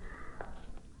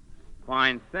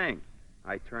 Fine thing.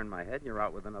 I turn my head and you're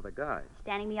out with another guy.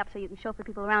 Standing me up so you can chauffeur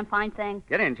people around, fine thing.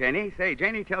 Get in, Janie. Say,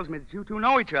 Janie tells me that you two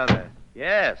know each other.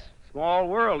 Yes. Small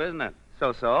world, isn't it?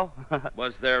 So.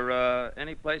 Was there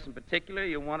any place in particular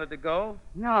you wanted to go?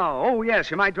 No. Oh,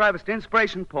 yes. You might drive us to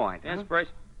Inspiration Point. Huh?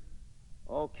 Inspiration?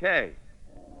 Okay.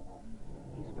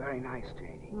 He's very nice,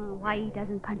 Janie. Why he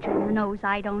doesn't punch her in the nose,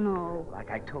 I don't know. Like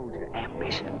I told you,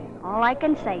 ambition. All I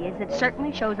can say is it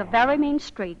certainly shows a very mean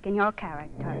streak in your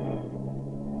character.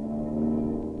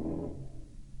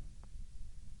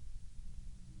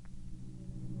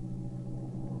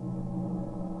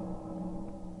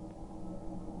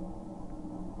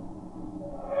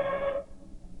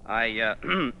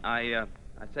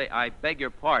 I beg your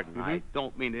pardon. I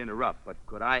don't mean to interrupt, but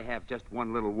could I have just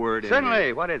one little word?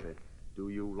 Certainly. What is it? Do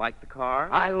you like the car?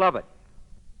 I love it.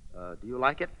 Do you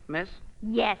like it, miss?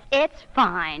 Yes, it's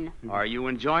fine. Are you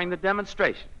enjoying the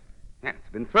demonstration? Yeah, it's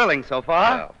been thrilling so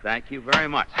far. Well, thank you very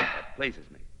much. That pleases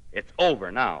me. It's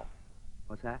over now.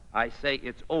 What's that? I say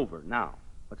it's over now.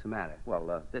 What's the matter?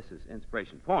 Well, this is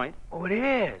Inspiration Point. Oh, it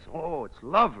is. Oh, it's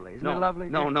lovely. Isn't it lovely?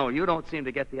 No, you don't seem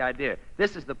to get the idea.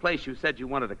 This is the place you said you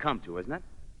wanted to come to, isn't it?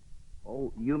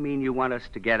 Oh, you mean you want us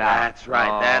to get out? That's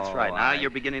right. Oh, Now you're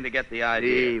beginning to get the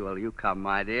idea. See, well, you come,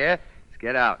 my dear. Let's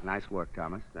get out. Nice work,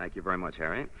 Thomas. Thank you very much,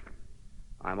 Harry.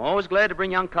 I'm always glad to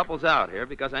bring young couples out here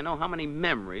because I know how many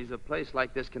memories a place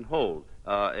like this can hold.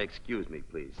 Excuse me,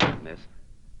 please, miss.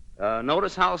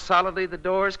 Notice how solidly the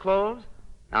door is closed?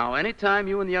 Now, anytime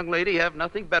you and the young lady have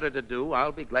nothing better to do,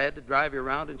 I'll be glad to drive you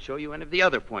around and show you any of the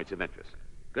other points of interest.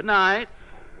 Good night.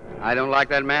 I don't like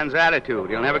that man's attitude.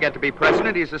 He'll never get to be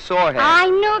president. He's a sorehead. I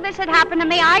knew this had happened to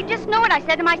me. I just knew it. I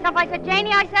said to myself,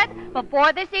 Janie,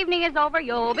 before this evening is over,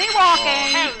 you'll be walking.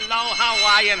 Hello,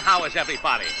 how are you, and how is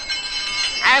everybody?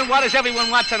 And what does everyone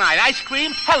want tonight? Ice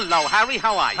cream? Hello, Harry,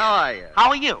 how are you? How are you? How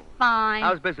are you? Fine.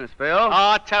 How's business, Phil?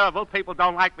 Oh, terrible. People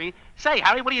don't like me. Say,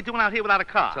 Harry, what are you doing out here without a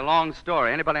car? It's a long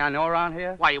story. Anybody I know around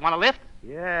here? Why, you want a lift?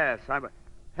 Yes,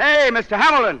 Hey, Mr.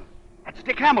 Hamilton. That's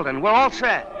Dick Hamilton. We're all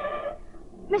set.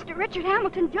 Mr. Richard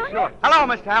Hamilton, Jr.? Sure. Hello,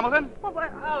 Mr. Hamilton.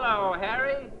 Hello,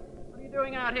 Harry. What are you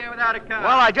doing out here without a car?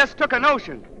 Well, I just took a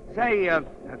notion. Say,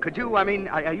 could you,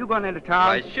 are you going into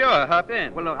town? Why, sure. Hop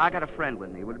in. Well, look, I got a friend with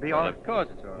me. Would it be all right? Of course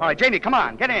it's all right. All right, Janie, come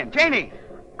on. Get in. Janie.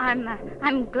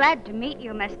 I'm glad to meet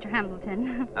you, Mr.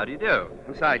 Hamilton. How do you do?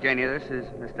 I'm sorry, Janie. This is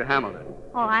Mr. Hamilton.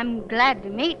 Oh, I'm glad to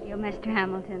meet you, Mr.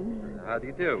 Hamilton. How do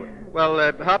you do? Well,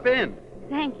 hop in.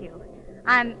 Thank you.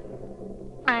 I'm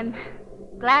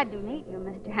glad to meet you,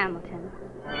 Mr. Hamilton.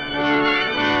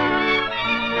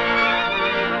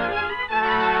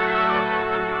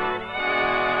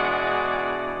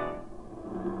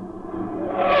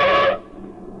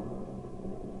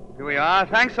 Here we are.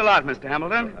 Thanks a lot, Mr.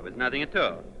 Hamilton. That was nothing at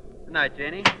all. Good night,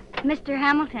 Janie. Mr.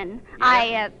 Hamilton,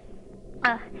 Yes?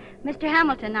 Mr.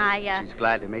 Hamilton, She's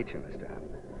glad to meet you, Mr.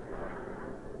 Hamilton.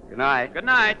 Good night. Good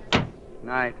night. Good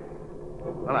night.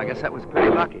 Well, I guess that was pretty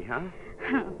lucky, huh?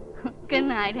 Good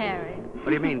night, Harry. What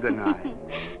do you mean, good night?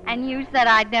 And you said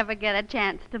I'd never get a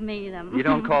chance to meet him. You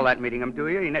don't call that meeting him, do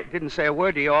you? He didn't say a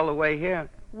word to you all the way here.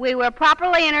 We were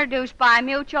properly introduced by a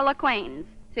mutual acquaintance,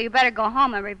 so you better go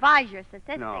home and revise your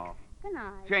statistics. No. Good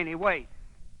night. Janie, wait.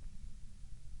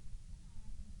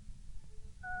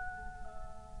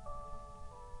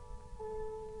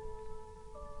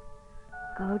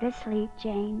 Go to sleep,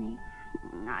 Janie.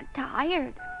 I'm not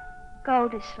tired. Go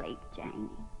to sleep, Janie.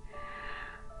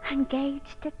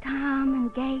 Engaged to Tom,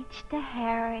 engaged to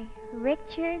Harry.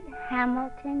 Richard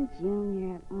Hamilton,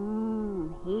 Jr.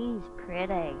 He's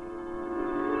pretty.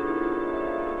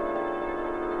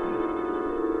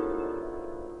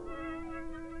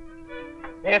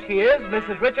 There she is,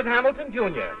 Mrs. Richard Hamilton,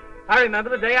 Jr. I remember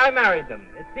the day I married them.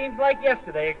 It seems like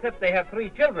yesterday, except they have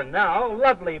 3 children now.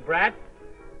 Lovely brats.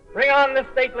 Bring on the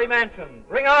stately mansion.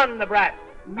 Bring on the brats.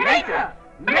 Major!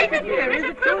 Major, dear, is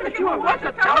it true that you were once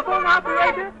a telephone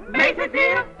operator? Major,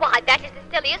 dear? Why, that is the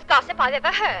silliest gossip I've ever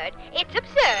heard. It's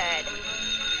absurd.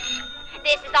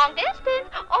 This is long distance.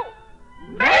 Oh,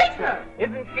 Major!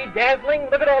 Isn't she dazzling?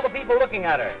 Look at all the people looking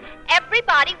at her.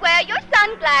 everybody wear your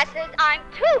sunglasses. I'm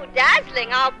too dazzling.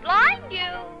 I'll blind you.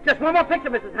 Just one more picture,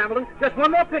 Mrs. Hamilton. Just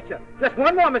one more picture. Just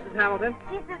one more, Mrs. Hamilton.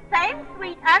 She's the same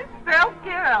sweet, unspoiled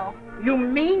girl. You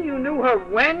mean you knew her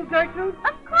when, Gertrude?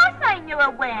 Of course I knew her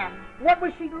when. What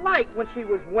was she like when she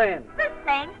was when? The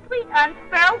same sweet,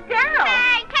 unspoiled girl.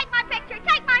 Hey, take my picture.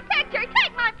 Take my picture.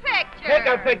 Take my picture. Take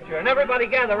our picture and everybody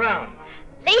gather round.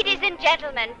 Ladies and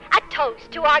gentlemen, a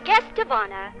toast to our guest of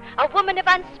honor, a woman of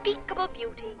unspeakable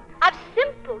beauty, of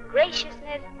simple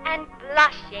graciousness and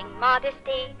blushing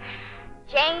modesty,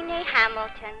 Janie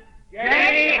Hamilton.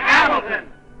 Janie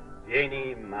Hamilton!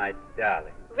 Janie, my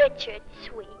darling. Richard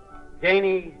Sweet.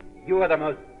 Janie, you are the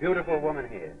most beautiful woman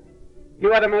here.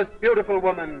 You are the most beautiful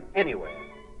woman anywhere.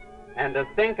 And to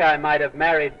think I might have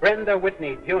married Brenda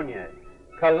Whitney, Jr.,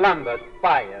 Columbus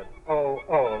Fire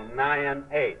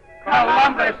 0098.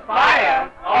 Columbus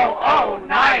Fire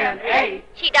 0098.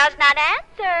 She does not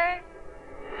answer.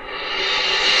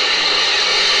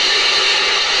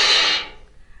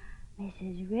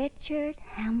 Mrs. Richard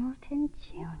Hamilton,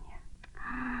 Jr.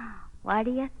 What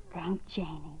do you think,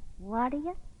 Janie? What do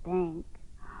you think?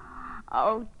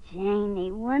 Oh,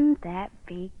 Janie, wouldn't that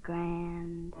be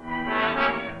grand?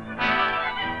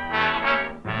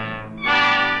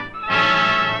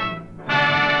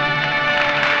 Thank you.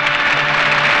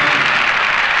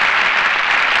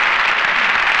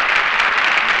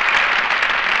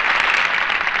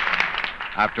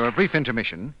 After a brief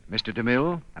intermission, Mr.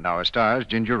 DeMille and our stars,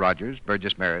 Ginger Rogers,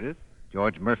 Burgess Meredith,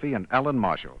 George Murphy, and Alan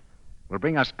Marshall, will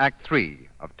bring us Act 3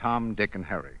 of Tom, Dick, and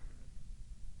Harry.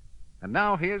 And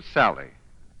now here's Sally.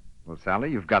 Well, Sally,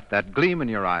 you've got that gleam in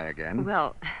your eye again.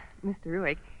 Well, Mr.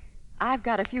 Ruick, I've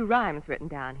got a few rhymes written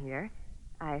down here.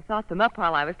 I thought them up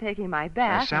while I was taking my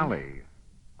bath. Sally,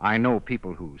 I know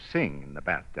people who sing in the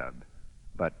bathtub,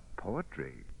 but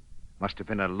poetry must have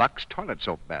been a Lux toilet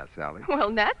soap bath, Sally. Well,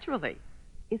 naturally.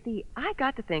 You see, I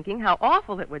got to thinking how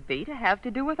awful it would be to have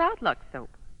to do without Lux soap.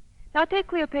 Now, take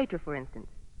Cleopatra, for instance.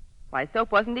 Why,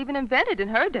 soap wasn't even invented in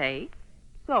her day.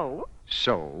 So?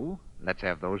 So, let's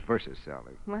have those verses,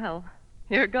 Sally. Well,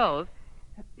 here goes.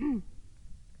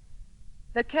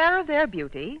 The care of their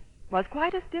beauty was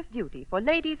quite a stiff duty for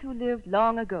ladies who lived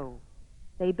long ago.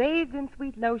 They bathed in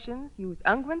sweet lotions, used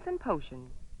unguents and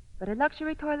potions, but a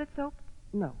luxury toilet soap?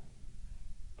 No.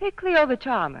 Take Cleo the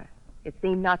Charmer. It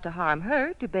seemed not to harm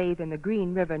her to bathe in the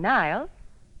green river Nile,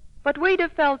 but we'd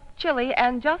have felt chilly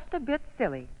and just a bit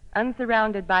silly,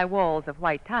 unsurrounded by walls of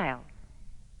white tile.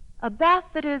 A bath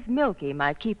that is milky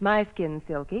might keep my skin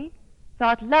silky,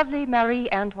 thought lovely Marie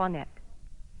Antoinette.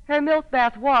 Her milk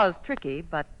bath was tricky,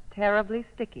 but terribly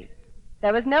sticky.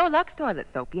 There was no Lux toilet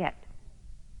soap yet.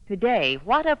 Today,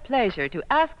 what a pleasure to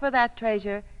ask for that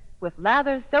treasure with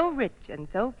lather so rich and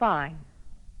so fine.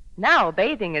 Now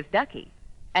bathing is ducky,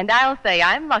 and I'll say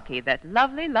I'm lucky that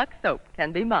lovely Lux soap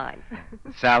can be mine.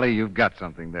 Sally, you've got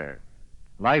something there.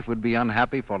 Life would be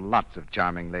unhappy for lots of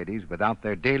charming ladies without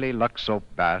their daily Lux soap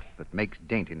bath that makes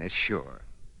daintiness sure.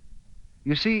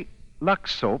 You see,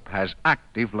 Lux soap has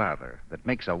active lather that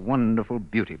makes a wonderful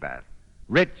beauty bath.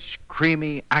 Rich,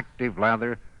 creamy, active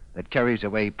lather that carries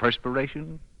away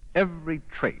perspiration, every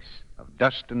trace of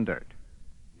dust and dirt.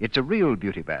 It's a real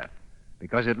beauty bath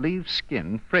because it leaves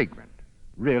skin fragrant,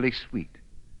 really sweet.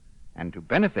 And to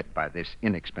benefit by this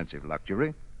inexpensive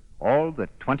luxury, all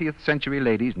that 20th century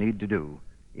ladies need to do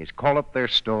is call up their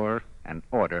store and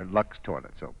order Lux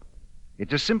toilet soap.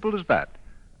 It's as simple as that,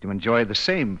 to enjoy the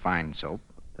same fine soap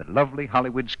that lovely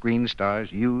Hollywood screen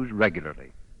stars use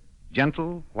regularly.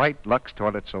 Gentle, white Lux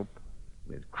toilet soap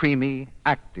with creamy,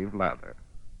 active lather.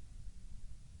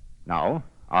 Now,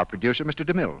 our producer, Mr.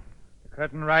 DeMille. The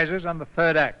curtain rises on the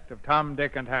third act of Tom,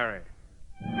 Dick, and Harry.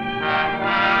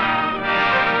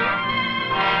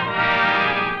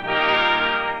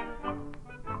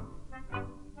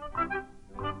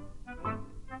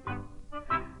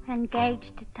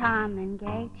 Engaged to Tom,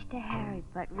 engaged to Harry,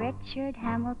 but Richard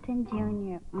Hamilton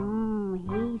Jr.,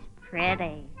 he's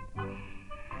pretty.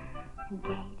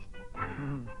 Engaged to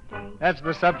Tom. That's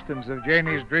the substance of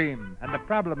Janie's dream, and the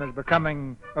problem is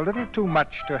becoming a little too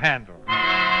much to handle.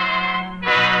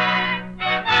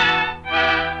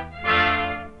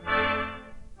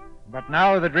 But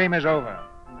now the dream is over,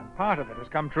 and part of it has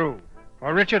come true.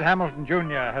 For Richard Hamilton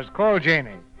Jr. has called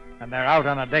Janie, and they're out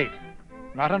on a date.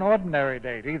 Not an ordinary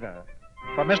date, either.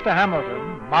 For Mr.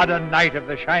 Hamilton, modern knight of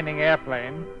the shining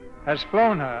airplane, has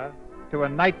flown her to a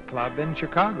nightclub in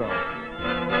Chicago.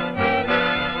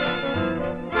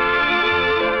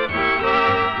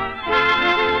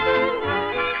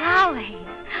 Golly,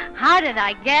 how did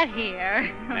I get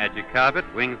here? Magic carpet,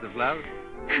 wings of love.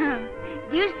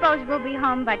 Do you suppose we'll be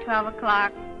home by 12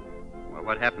 o'clock? Well,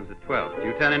 what happens at 12? Do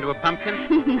you turn into a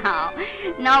pumpkin?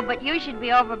 No, but you should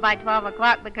be over by 12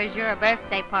 o'clock because you're a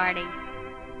birthday party.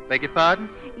 Beg your pardon?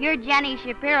 You're Jenny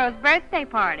Shapiro's birthday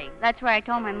party. That's where I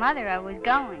told my mother I was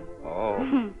going.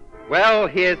 Oh. Well,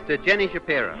 here's to Jenny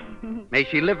Shapiro. May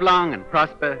she live long and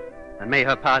prosper, and may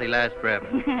her party last forever.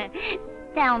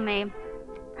 Tell me,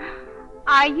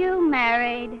 are you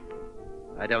married?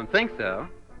 I don't think so.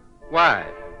 Why?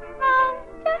 Oh,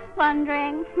 just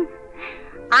wondering.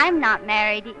 I'm not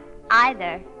married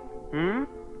either.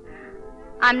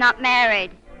 I'm not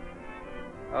married.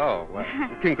 Oh, well,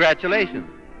 congratulations.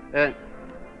 Do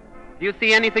you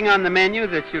see anything on the menu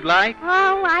that you'd like?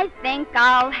 Oh, I think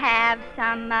I'll have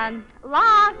some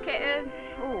lock.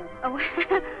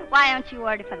 Why don't you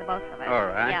order for the both of us? All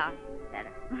right. Yeah,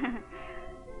 better.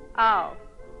 Oh,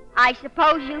 I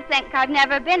suppose you think I've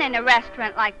never been in a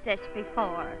restaurant like this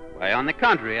before. Why, on the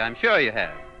contrary, I'm sure you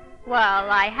have. Well,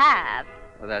 I have.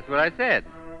 Well, that's what I said.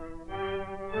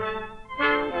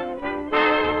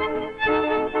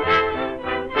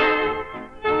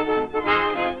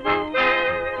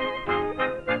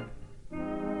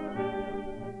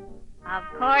 Of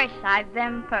course, I've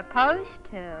been proposed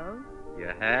to.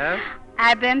 You have?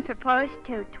 I've been proposed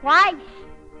to twice.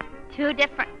 2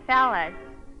 different fellas.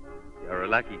 You're a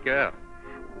lucky girl.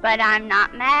 But I'm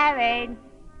not married.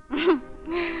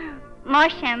 More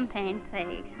champagne,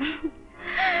 please.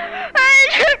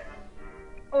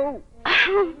 Oh.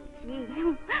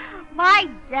 Gee, why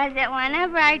does it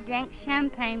whenever I drink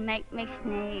champagne make me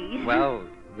sneeze? Well,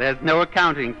 there's no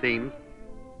accounting, seems.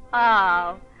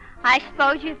 Oh, I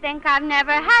suppose you think I've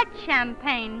never had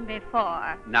champagne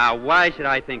before. Now, why should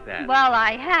I think that? Well,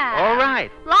 I have. All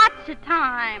right. Lots of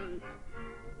times.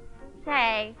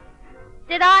 Say,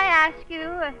 did I ask you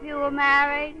if you were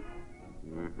married?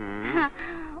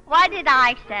 Mm-hmm. What did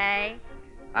I say?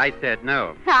 I said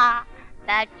no. Ha,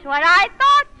 that's what I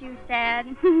thought you said.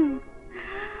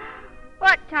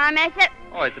 What time is it?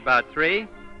 Oh, it's about 3.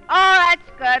 Oh, that's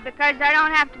good, because I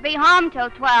don't have to be home till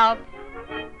 12.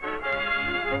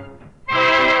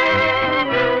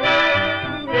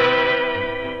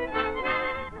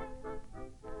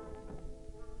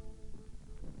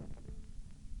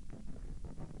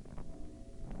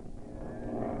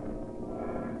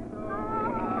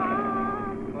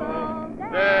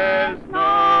 There's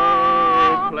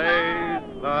no place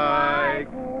like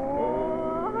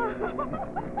home.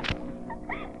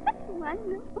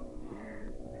 Wonderful.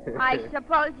 I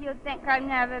suppose you think I've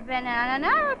never been on an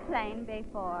airplane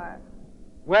before.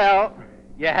 Well,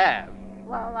 you have.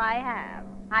 Well, I have.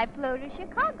 I flew to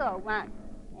Chicago once,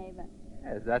 even.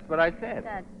 Yes, that's what I said.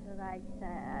 That's what I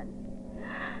said.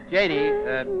 Janie,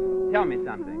 tell me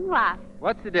something. What?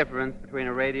 What's the difference between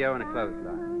a radio and a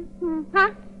clothesline?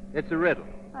 Huh? It's a riddle.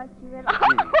 That's really...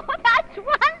 Oh, that's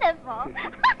wonderful.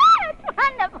 That's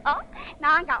wonderful.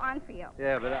 Now I got one for you.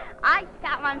 Yeah, but I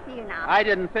got one for you now. I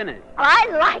didn't finish. Oh, I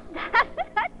like that.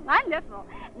 That's wonderful.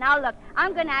 Now, look,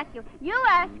 I'm going to ask you. You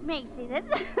ask me. See, this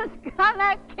is going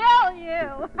to kill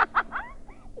you.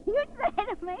 You say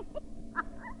to me.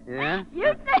 Yeah?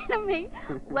 You say to me,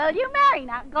 will you marry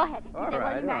now? Go ahead. You All say,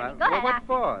 right, will you all marry right. me? Go Well, ahead. what ask me.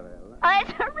 for, then? Oh,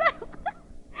 it's a riddle.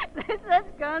 This is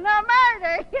going to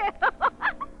murder you.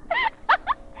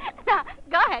 Now,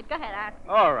 go ahead, ask me.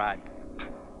 All right.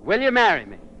 Will you marry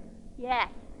me? Yes.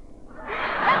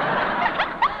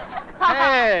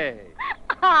 Hey!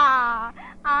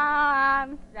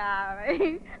 I'm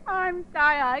sorry. I'm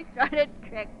sorry I sort of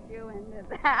tricked you into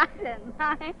that, didn't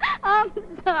I? I'm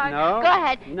sorry. No, Go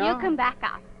ahead. no. You can back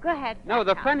out. Go ahead. No,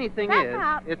 the back funny out. thing Back is,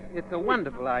 out. it's a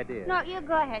wonderful idea. No, you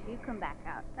go ahead. You can back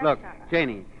out. That's Look, all right.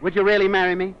 Janie, would you really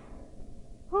marry me?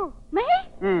 Who? Me?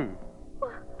 Hmm.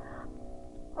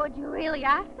 Would you really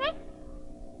ask me?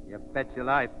 You bet your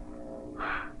life.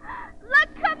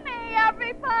 Look at me,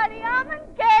 everybody. I'm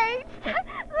engaged.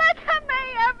 Look at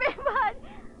me, everybody.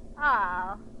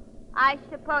 Oh, I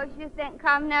suppose you think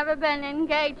I've never been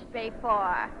engaged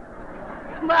before.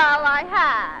 Well, I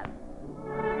have.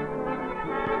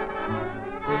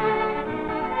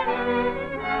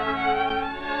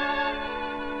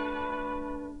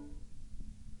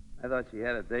 I thought she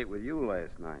had a date with you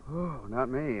last night. Oh, not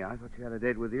me. I thought you had a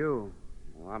date with you.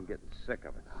 Well, I'm getting sick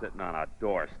of it, sitting on a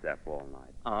doorstep all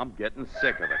night. I'm getting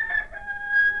sick of it.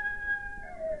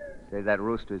 Say that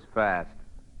rooster's fast.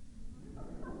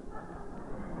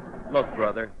 Look,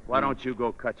 brother, why don't you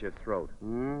go cut your throat?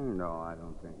 No, I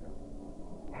don't think so.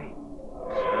 Hey.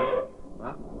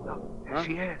 Look, there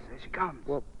she is. There she comes.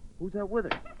 Well, who's that with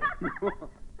her?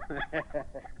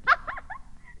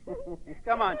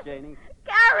 Come on, Janie.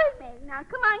 Carry me. Now,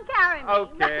 come on, carry me.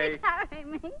 Okay. Carry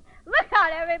me. Look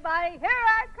out, everybody. Here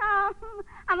I come.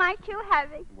 Am I too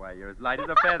heavy? Why, you're as light as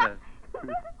a feather.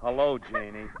 Hello,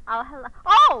 Janie. Oh, hello.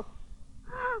 Oh!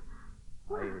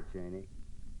 Hiya, Janie.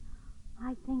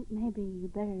 I think maybe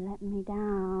you better let me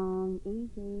down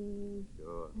easy.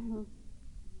 Sure.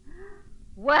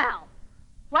 Well,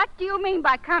 what do you mean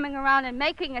by coming around and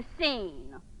making a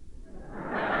scene? Look,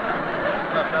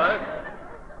 fellas,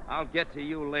 I'll get to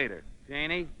you later.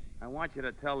 Janie, I want you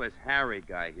to tell this Harry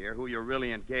guy here who you're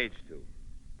really engaged to.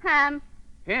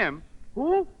 Him?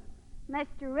 Who?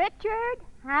 Mr. Richard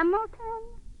Hamilton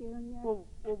Jr. Well,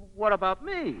 what about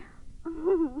me?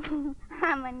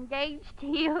 I'm engaged to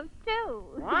you, too.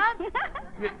 What?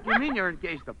 You mean you're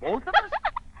engaged to both of us?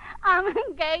 I'm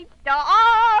engaged to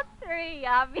all three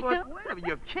of you. But wait a minute,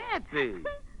 you can't be.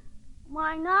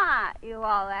 Why not? You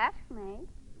all asked me.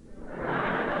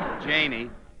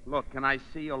 Janie, look, can I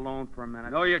see you alone for a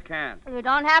minute? No, you can't. You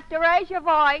don't have to raise your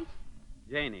voice.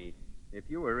 Janie, if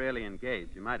you were really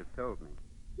engaged, you might have told me.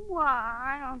 Why,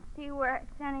 I don't see where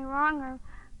it's any wronger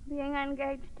being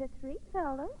engaged to three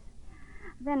fellas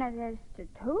than it is to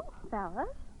two fellas.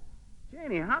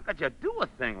 Janie, how could you do a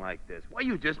thing like this? Why,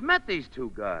 you just met these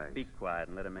two guys. Be quiet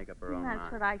and let her make up her own That's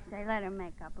mind. what I say. Let her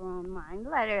make up her own mind.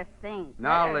 Let her think.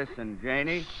 Now Let her... listen,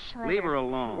 Janie. Let Leave her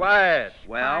alone. Quiet.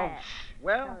 Well,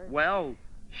 Quiet. well.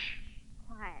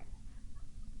 Quiet.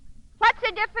 What's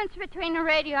the difference between a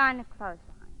radio and a clothesline?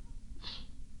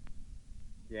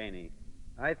 Janie,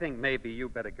 I think maybe you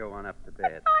better go on up to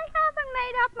bed. I haven't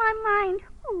made up my mind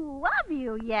who of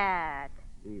you yet.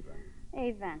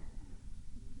 Even.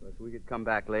 Suppose we could come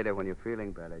back later when you're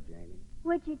feeling better, Janie.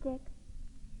 Would you, Dick?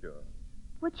 Sure.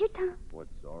 Would you, Tom?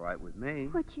 What's all right with me?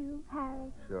 Would you,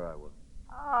 Harry? Sure I will.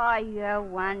 Oh, you're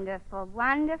wonderful,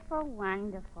 wonderful,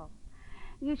 wonderful.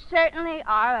 You certainly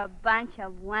are a bunch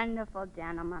of wonderful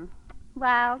gentlemen.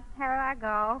 Well, here I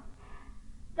go.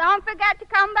 Don't forget to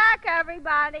come back,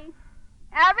 everybody.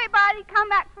 Everybody come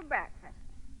back for breakfast.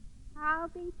 I'll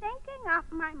be thinking up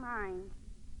my mind.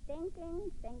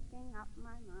 Thinking up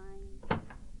my mind.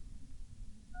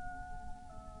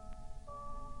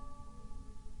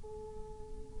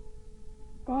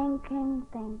 Thinking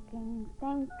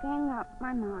up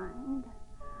my mind.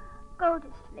 Go to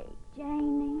sleep,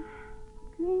 Janie.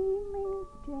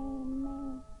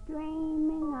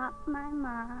 Dreaming up my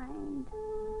mind.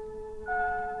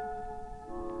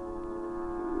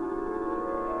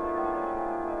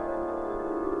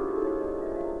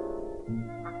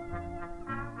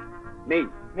 Me,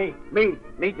 Janie.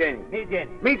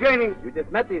 Me, Janie. You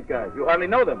just met these guys. You hardly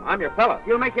know them. I'm your fella.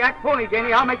 You'll make you act phony,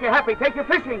 Janie. I'll make you happy. Take you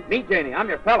fishing. Me, Janie. I'm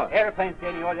your fella. Airplanes,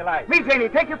 Janie, all your life. Me, Janie.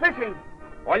 Take you fishing.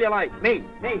 All your life. Me.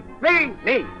 Me.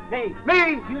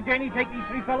 You, Janie, take these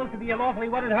three fellows to be your lawfully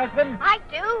wedded husband? I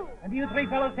do. And do you three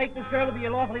fellows take this girl to be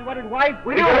your lawfully wedded wife?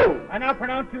 We do. I now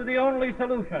pronounce you the only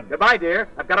solution. Goodbye, dear.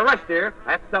 I've got a rush, dear.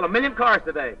 I have to sell 1 million cars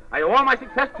today. I owe all my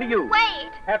success to you.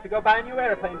 Wait. Have to go buy a new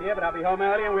airplane, dear, but I'll be home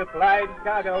early and we'll fly to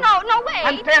Chicago. No, wait.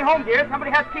 I'm staying home, dear.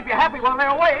 Somebody has to keep you happy while they're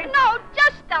away. No,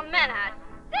 just a minute.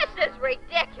 This is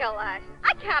ridiculous.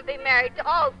 I can't be married to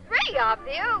all three of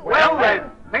you. Well,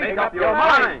 then, make up your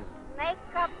mind. Make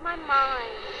up my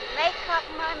mind. Make up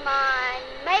my mind.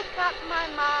 Make up my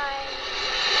mind.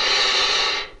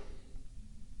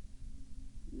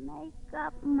 Make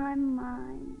up my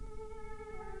mind.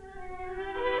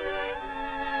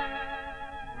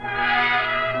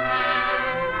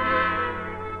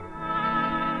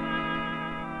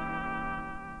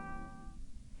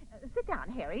 Sit down,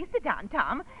 Harry. Sit down,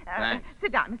 Tom. Thanks.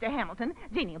 Sit down, Mr. Hamilton.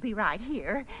 Jeannie will be right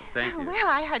here. Thank you. Well,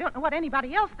 I don't know what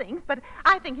anybody else thinks, but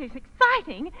I think it's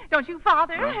exciting. Don't you,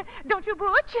 Father? Huh? Don't you,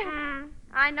 Butch?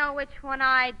 I know which one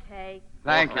I'd take.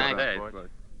 Thank you. Thanks,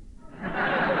 Butch.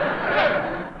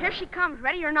 Here she comes,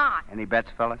 ready or not. Any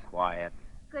bets, fellas? Quiet.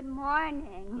 Good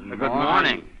morning. Good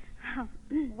morning.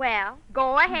 Well,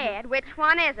 go ahead. Which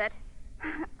one is it?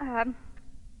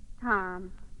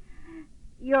 Tom,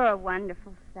 you're a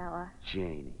wonderful fella.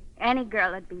 Janie. Any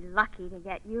girl would be lucky to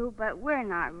get you, but we're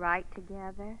not right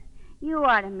together. You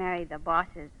ought to marry the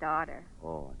boss's daughter.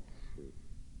 Oh, sweet.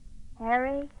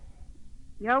 Harry,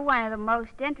 you're one of the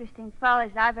most interesting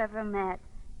fellas I've ever met,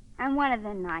 and one of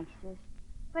the nicest.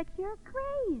 But you're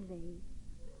crazy.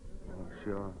 Oh,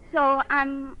 sure. So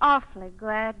I'm awfully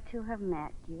glad to have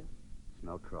met you. It's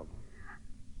no trouble.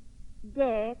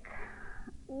 Dick,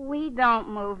 we don't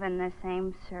move in the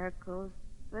same circles,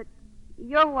 but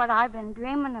you're what I've been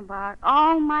dreaming about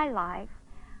all my life.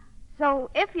 So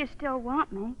if you still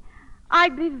want me,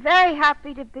 I'd be very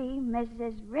happy to be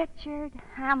Mrs. Richard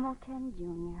Hamilton,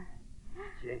 Jr.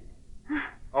 Janie.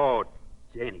 Oh,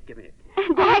 Janie, give me a kiss.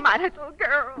 Oh, my little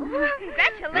girl.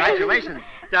 Congratulations. Congratulations.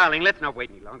 Darling, let's not wait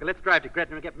any longer. Let's drive to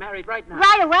Gretna and get married right now.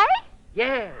 Right away?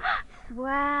 Yes. Swell.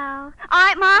 All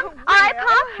right, Mom? All right,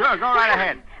 Pop? Sure, go right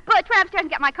ahead. Butch, run upstairs and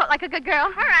get my coat like a good girl.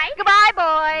 All right. Goodbye,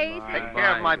 boys. Take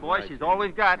care of my boy. She's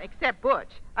always got. Except Butch.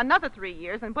 Another 3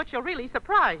 years, and Butch will really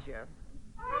surprise you.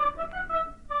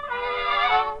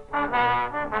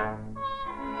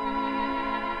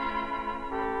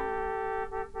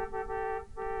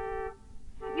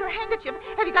 Your handkerchief.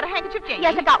 Have you got a handkerchief, Janie?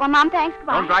 Yes, I got one, Mom. Thanks.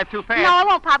 Goodbye. Don't drive too fast. No, I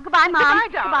won't, Pop. Goodbye, Mom. Goodbye,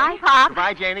 darling. Goodbye, Pop.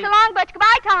 Goodbye, Janie. So long, Butch.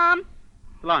 Goodbye, Tom.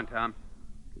 So long, Tom.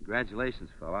 Congratulations,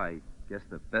 fella. I guess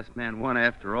the best man won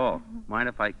after all. Mind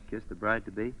if I kiss the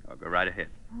bride-to-be? I'll go right ahead.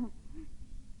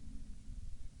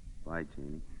 Bye,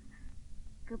 Janie.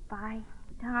 Goodbye,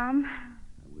 Tom.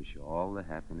 I wish you all the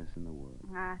happiness in the world.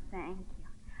 Ah, thank you.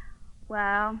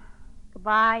 Well,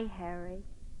 goodbye, Harry.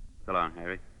 So long,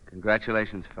 Harry.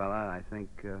 Congratulations, fella. I think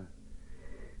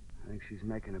she's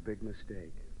making a big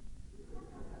mistake.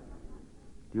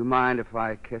 Do you mind if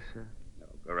I kiss her? No,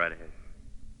 go right ahead.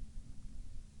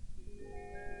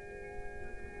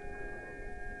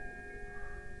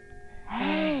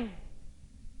 Hey.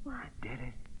 What? You did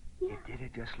it. Yeah. You did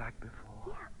it just like before.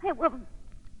 Yeah. Hey, well,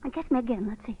 kiss me again.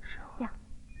 Let's see. Sure. Yeah.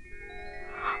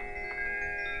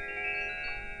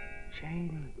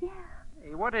 Janie. Yeah.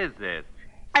 Hey, what is this?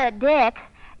 Dick.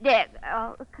 Dick,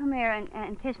 come here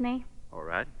and kiss me. All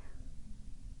right.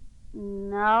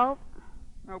 No.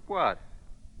 Oh, what?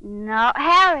 No.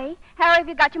 Harry, have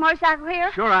you got your motorcycle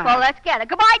here? Sure I Well, have. let's get it.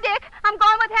 Goodbye, Dick. I'm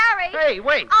going with Harry. Hey,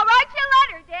 wait. I'll write you a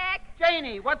letter, Dick.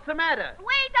 Janie, what's the matter?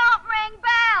 We don't ring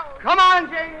bells. Come on,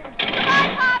 Janie.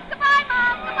 Goodbye, Pop. Goodbye,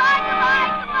 Mom. Goodbye,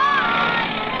 goodbye,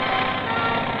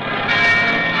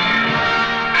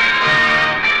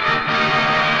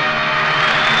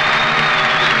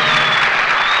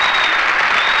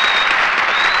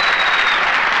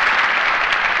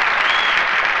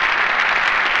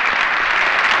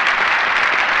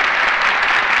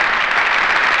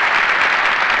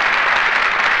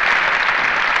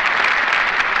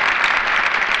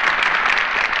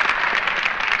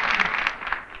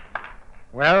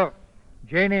 Well,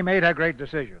 Janie made her great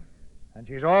decision, and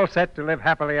she's all set to live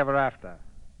happily ever after.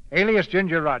 Alias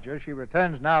Ginger Rogers, she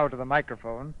returns now to the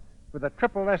microphone with a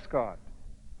triple escort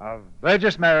of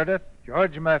Burgess Meredith,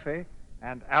 George Murphy,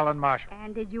 and Alan Marshall.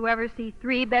 And did you ever see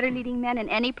three better leading men in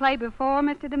any play before,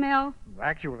 Mr. DeMille?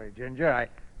 Actually, Ginger,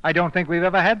 I don't think we've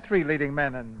ever had three leading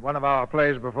men in one of our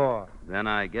plays before. Then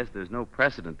I guess there's no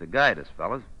precedent to guide us,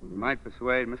 fellas. We might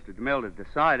persuade Mr. DeMille to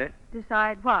decide it.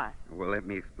 Decide what? Well, let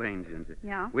me explain, Ginger.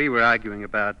 Yeah? We were arguing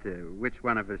about which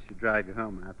one of us should drive you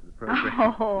home after the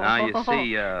program. Oh. Now, you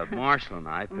see, Marshall and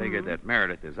I figured that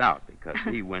Meredith is out because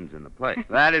he wins in the play.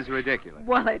 That is ridiculous.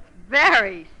 Well, it's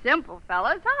very simple,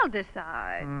 fellas. I'll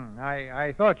decide.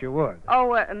 I thought you would.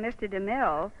 Oh, Mr.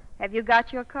 DeMille, have you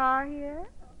got your car here?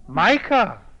 My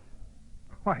car?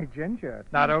 Why, Ginger,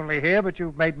 it's not only here, but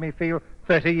you've made me feel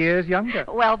 30 years younger.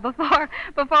 Well, before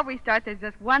we start, there's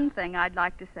just one thing I'd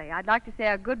like to say. I'd like to say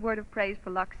a good word of praise for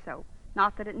Lux Soap.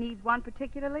 Not that it needs one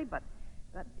particularly, but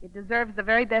it deserves the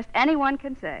very best anyone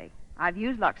can say. I've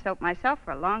used Lux Soap myself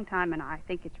for a long time, and I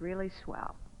think it's really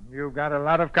swell. You've got a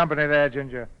lot of company there,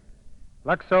 Ginger.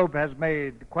 Lux Soap has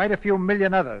made quite a few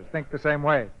million others think the same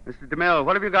way. Mr. DeMille,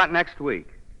 what have you got next week?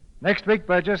 Next week,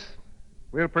 Burgess,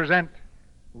 we'll present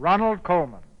Ronald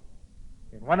Coleman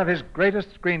in one of his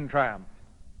greatest screen triumphs.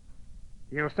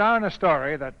 He'll star in a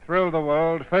story that thrilled the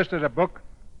world first as a book,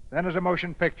 then as a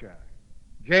motion picture.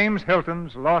 James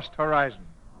Hilton's Lost Horizon.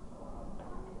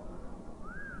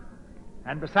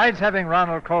 And besides having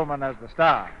Ronald Coleman as the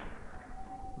star,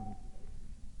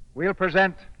 we'll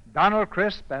present Donald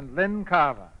Crisp and Lynn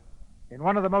Carver in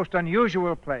one of the most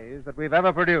unusual plays that we've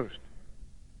ever produced.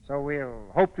 So we'll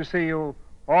hope to see you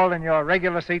all in your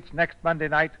regular seats next Monday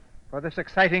night for this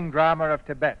exciting drama of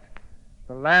Tibet,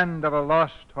 the land of a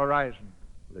lost horizon.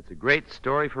 Well, it's a great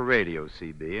story for radio,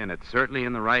 CB, and it's certainly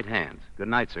in the right hands. Good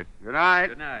night, sir. Good night.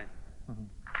 Good night. Good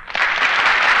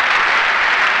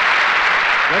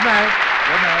night.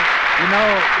 Good night. You know,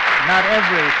 not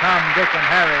every Tom, Dick, and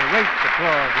Harry waits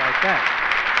applause like that.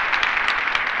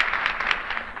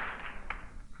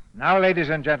 Now, ladies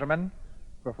and gentlemen,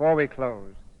 before we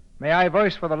close, may I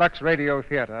voice for the Lux Radio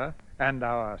Theater and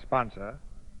our sponsor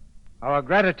our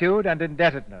gratitude and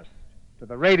indebtedness to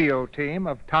the radio team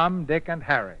of Tom, Dick, and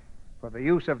Harry for the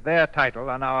use of their title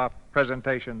on our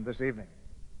presentation this evening.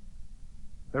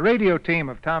 The radio team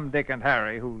of Tom, Dick, and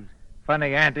Harry, whose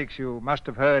funny antics you must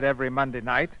have heard every Monday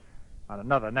night on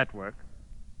another network,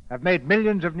 have made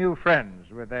millions of new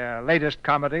friends with their latest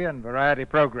comedy and variety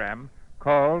program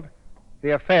called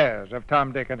The Affairs of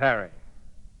Tom, Dick, and Harry.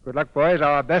 Good luck, boys.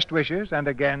 Our best wishes, and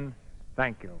again,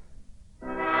 thank you.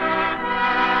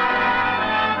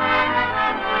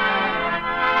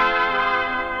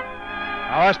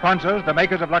 Our sponsors, the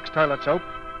makers of Lux Toilet Soap,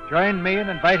 join me in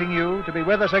inviting you to be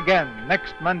with us again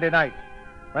next Monday night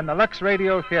when the Lux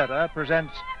Radio Theater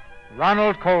presents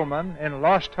Ronald Coleman in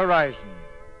Lost Horizon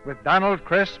with Donald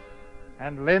Crisp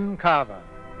and Lynn Carver.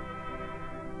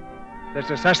 This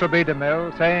is Cecil B.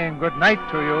 DeMille saying good night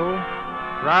to you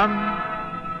from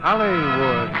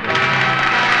Hollywood.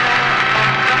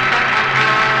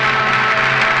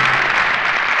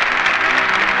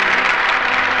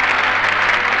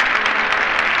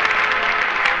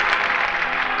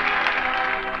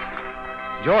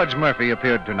 George Murphy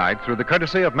appeared tonight through the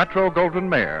courtesy of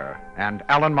Metro-Goldwyn-Mayer and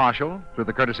Alan Marshall through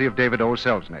the courtesy of David O.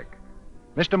 Selznick.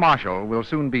 Mr. Marshall will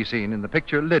soon be seen in the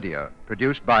picture Lydia,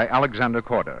 produced by Alexander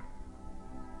Korda.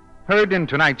 Heard in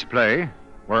tonight's play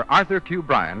were Arthur Q.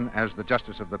 Bryan as the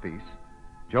Justice of the Peace,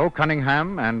 Joe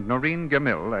Cunningham and Noreen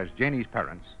Gamil as Janie's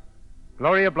parents,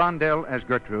 Gloria Blondell as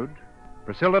Gertrude,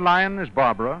 Priscilla Lyon as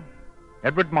Barbara,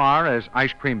 Edward Marr as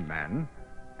Ice Cream Man,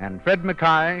 and Fred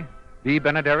Mackay, Bea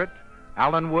Benaderet,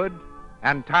 Alan Wood,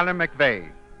 and Tyler McVeigh.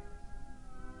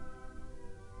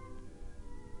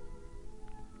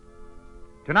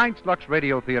 Tonight's Lux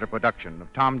Radio Theater production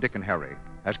of Tom, Dick, and Harry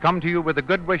has come to you with the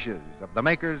good wishes of the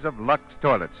makers of Lux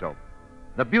Toilet Soap,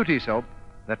 the beauty soap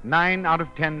that 9 out of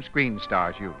 10 screen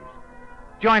stars use.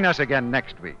 Join us again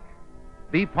next week.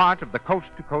 Be part of the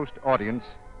coast-to-coast audience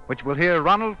which will hear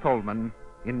Ronald Colman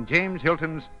in James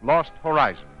Hilton's Lost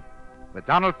Horizon with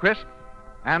Donald Crisp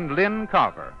and Lynn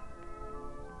Carver.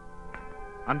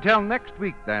 Until next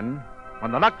week, then,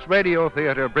 when the Lux Radio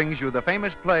Theater brings you the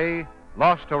famous play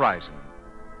Lost Horizon.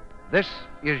 This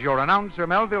is your announcer,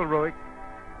 Melville Ruick,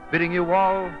 bidding you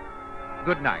all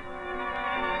good night.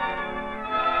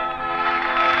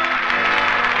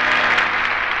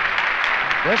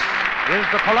 This is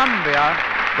the Columbia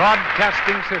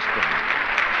Broadcasting System.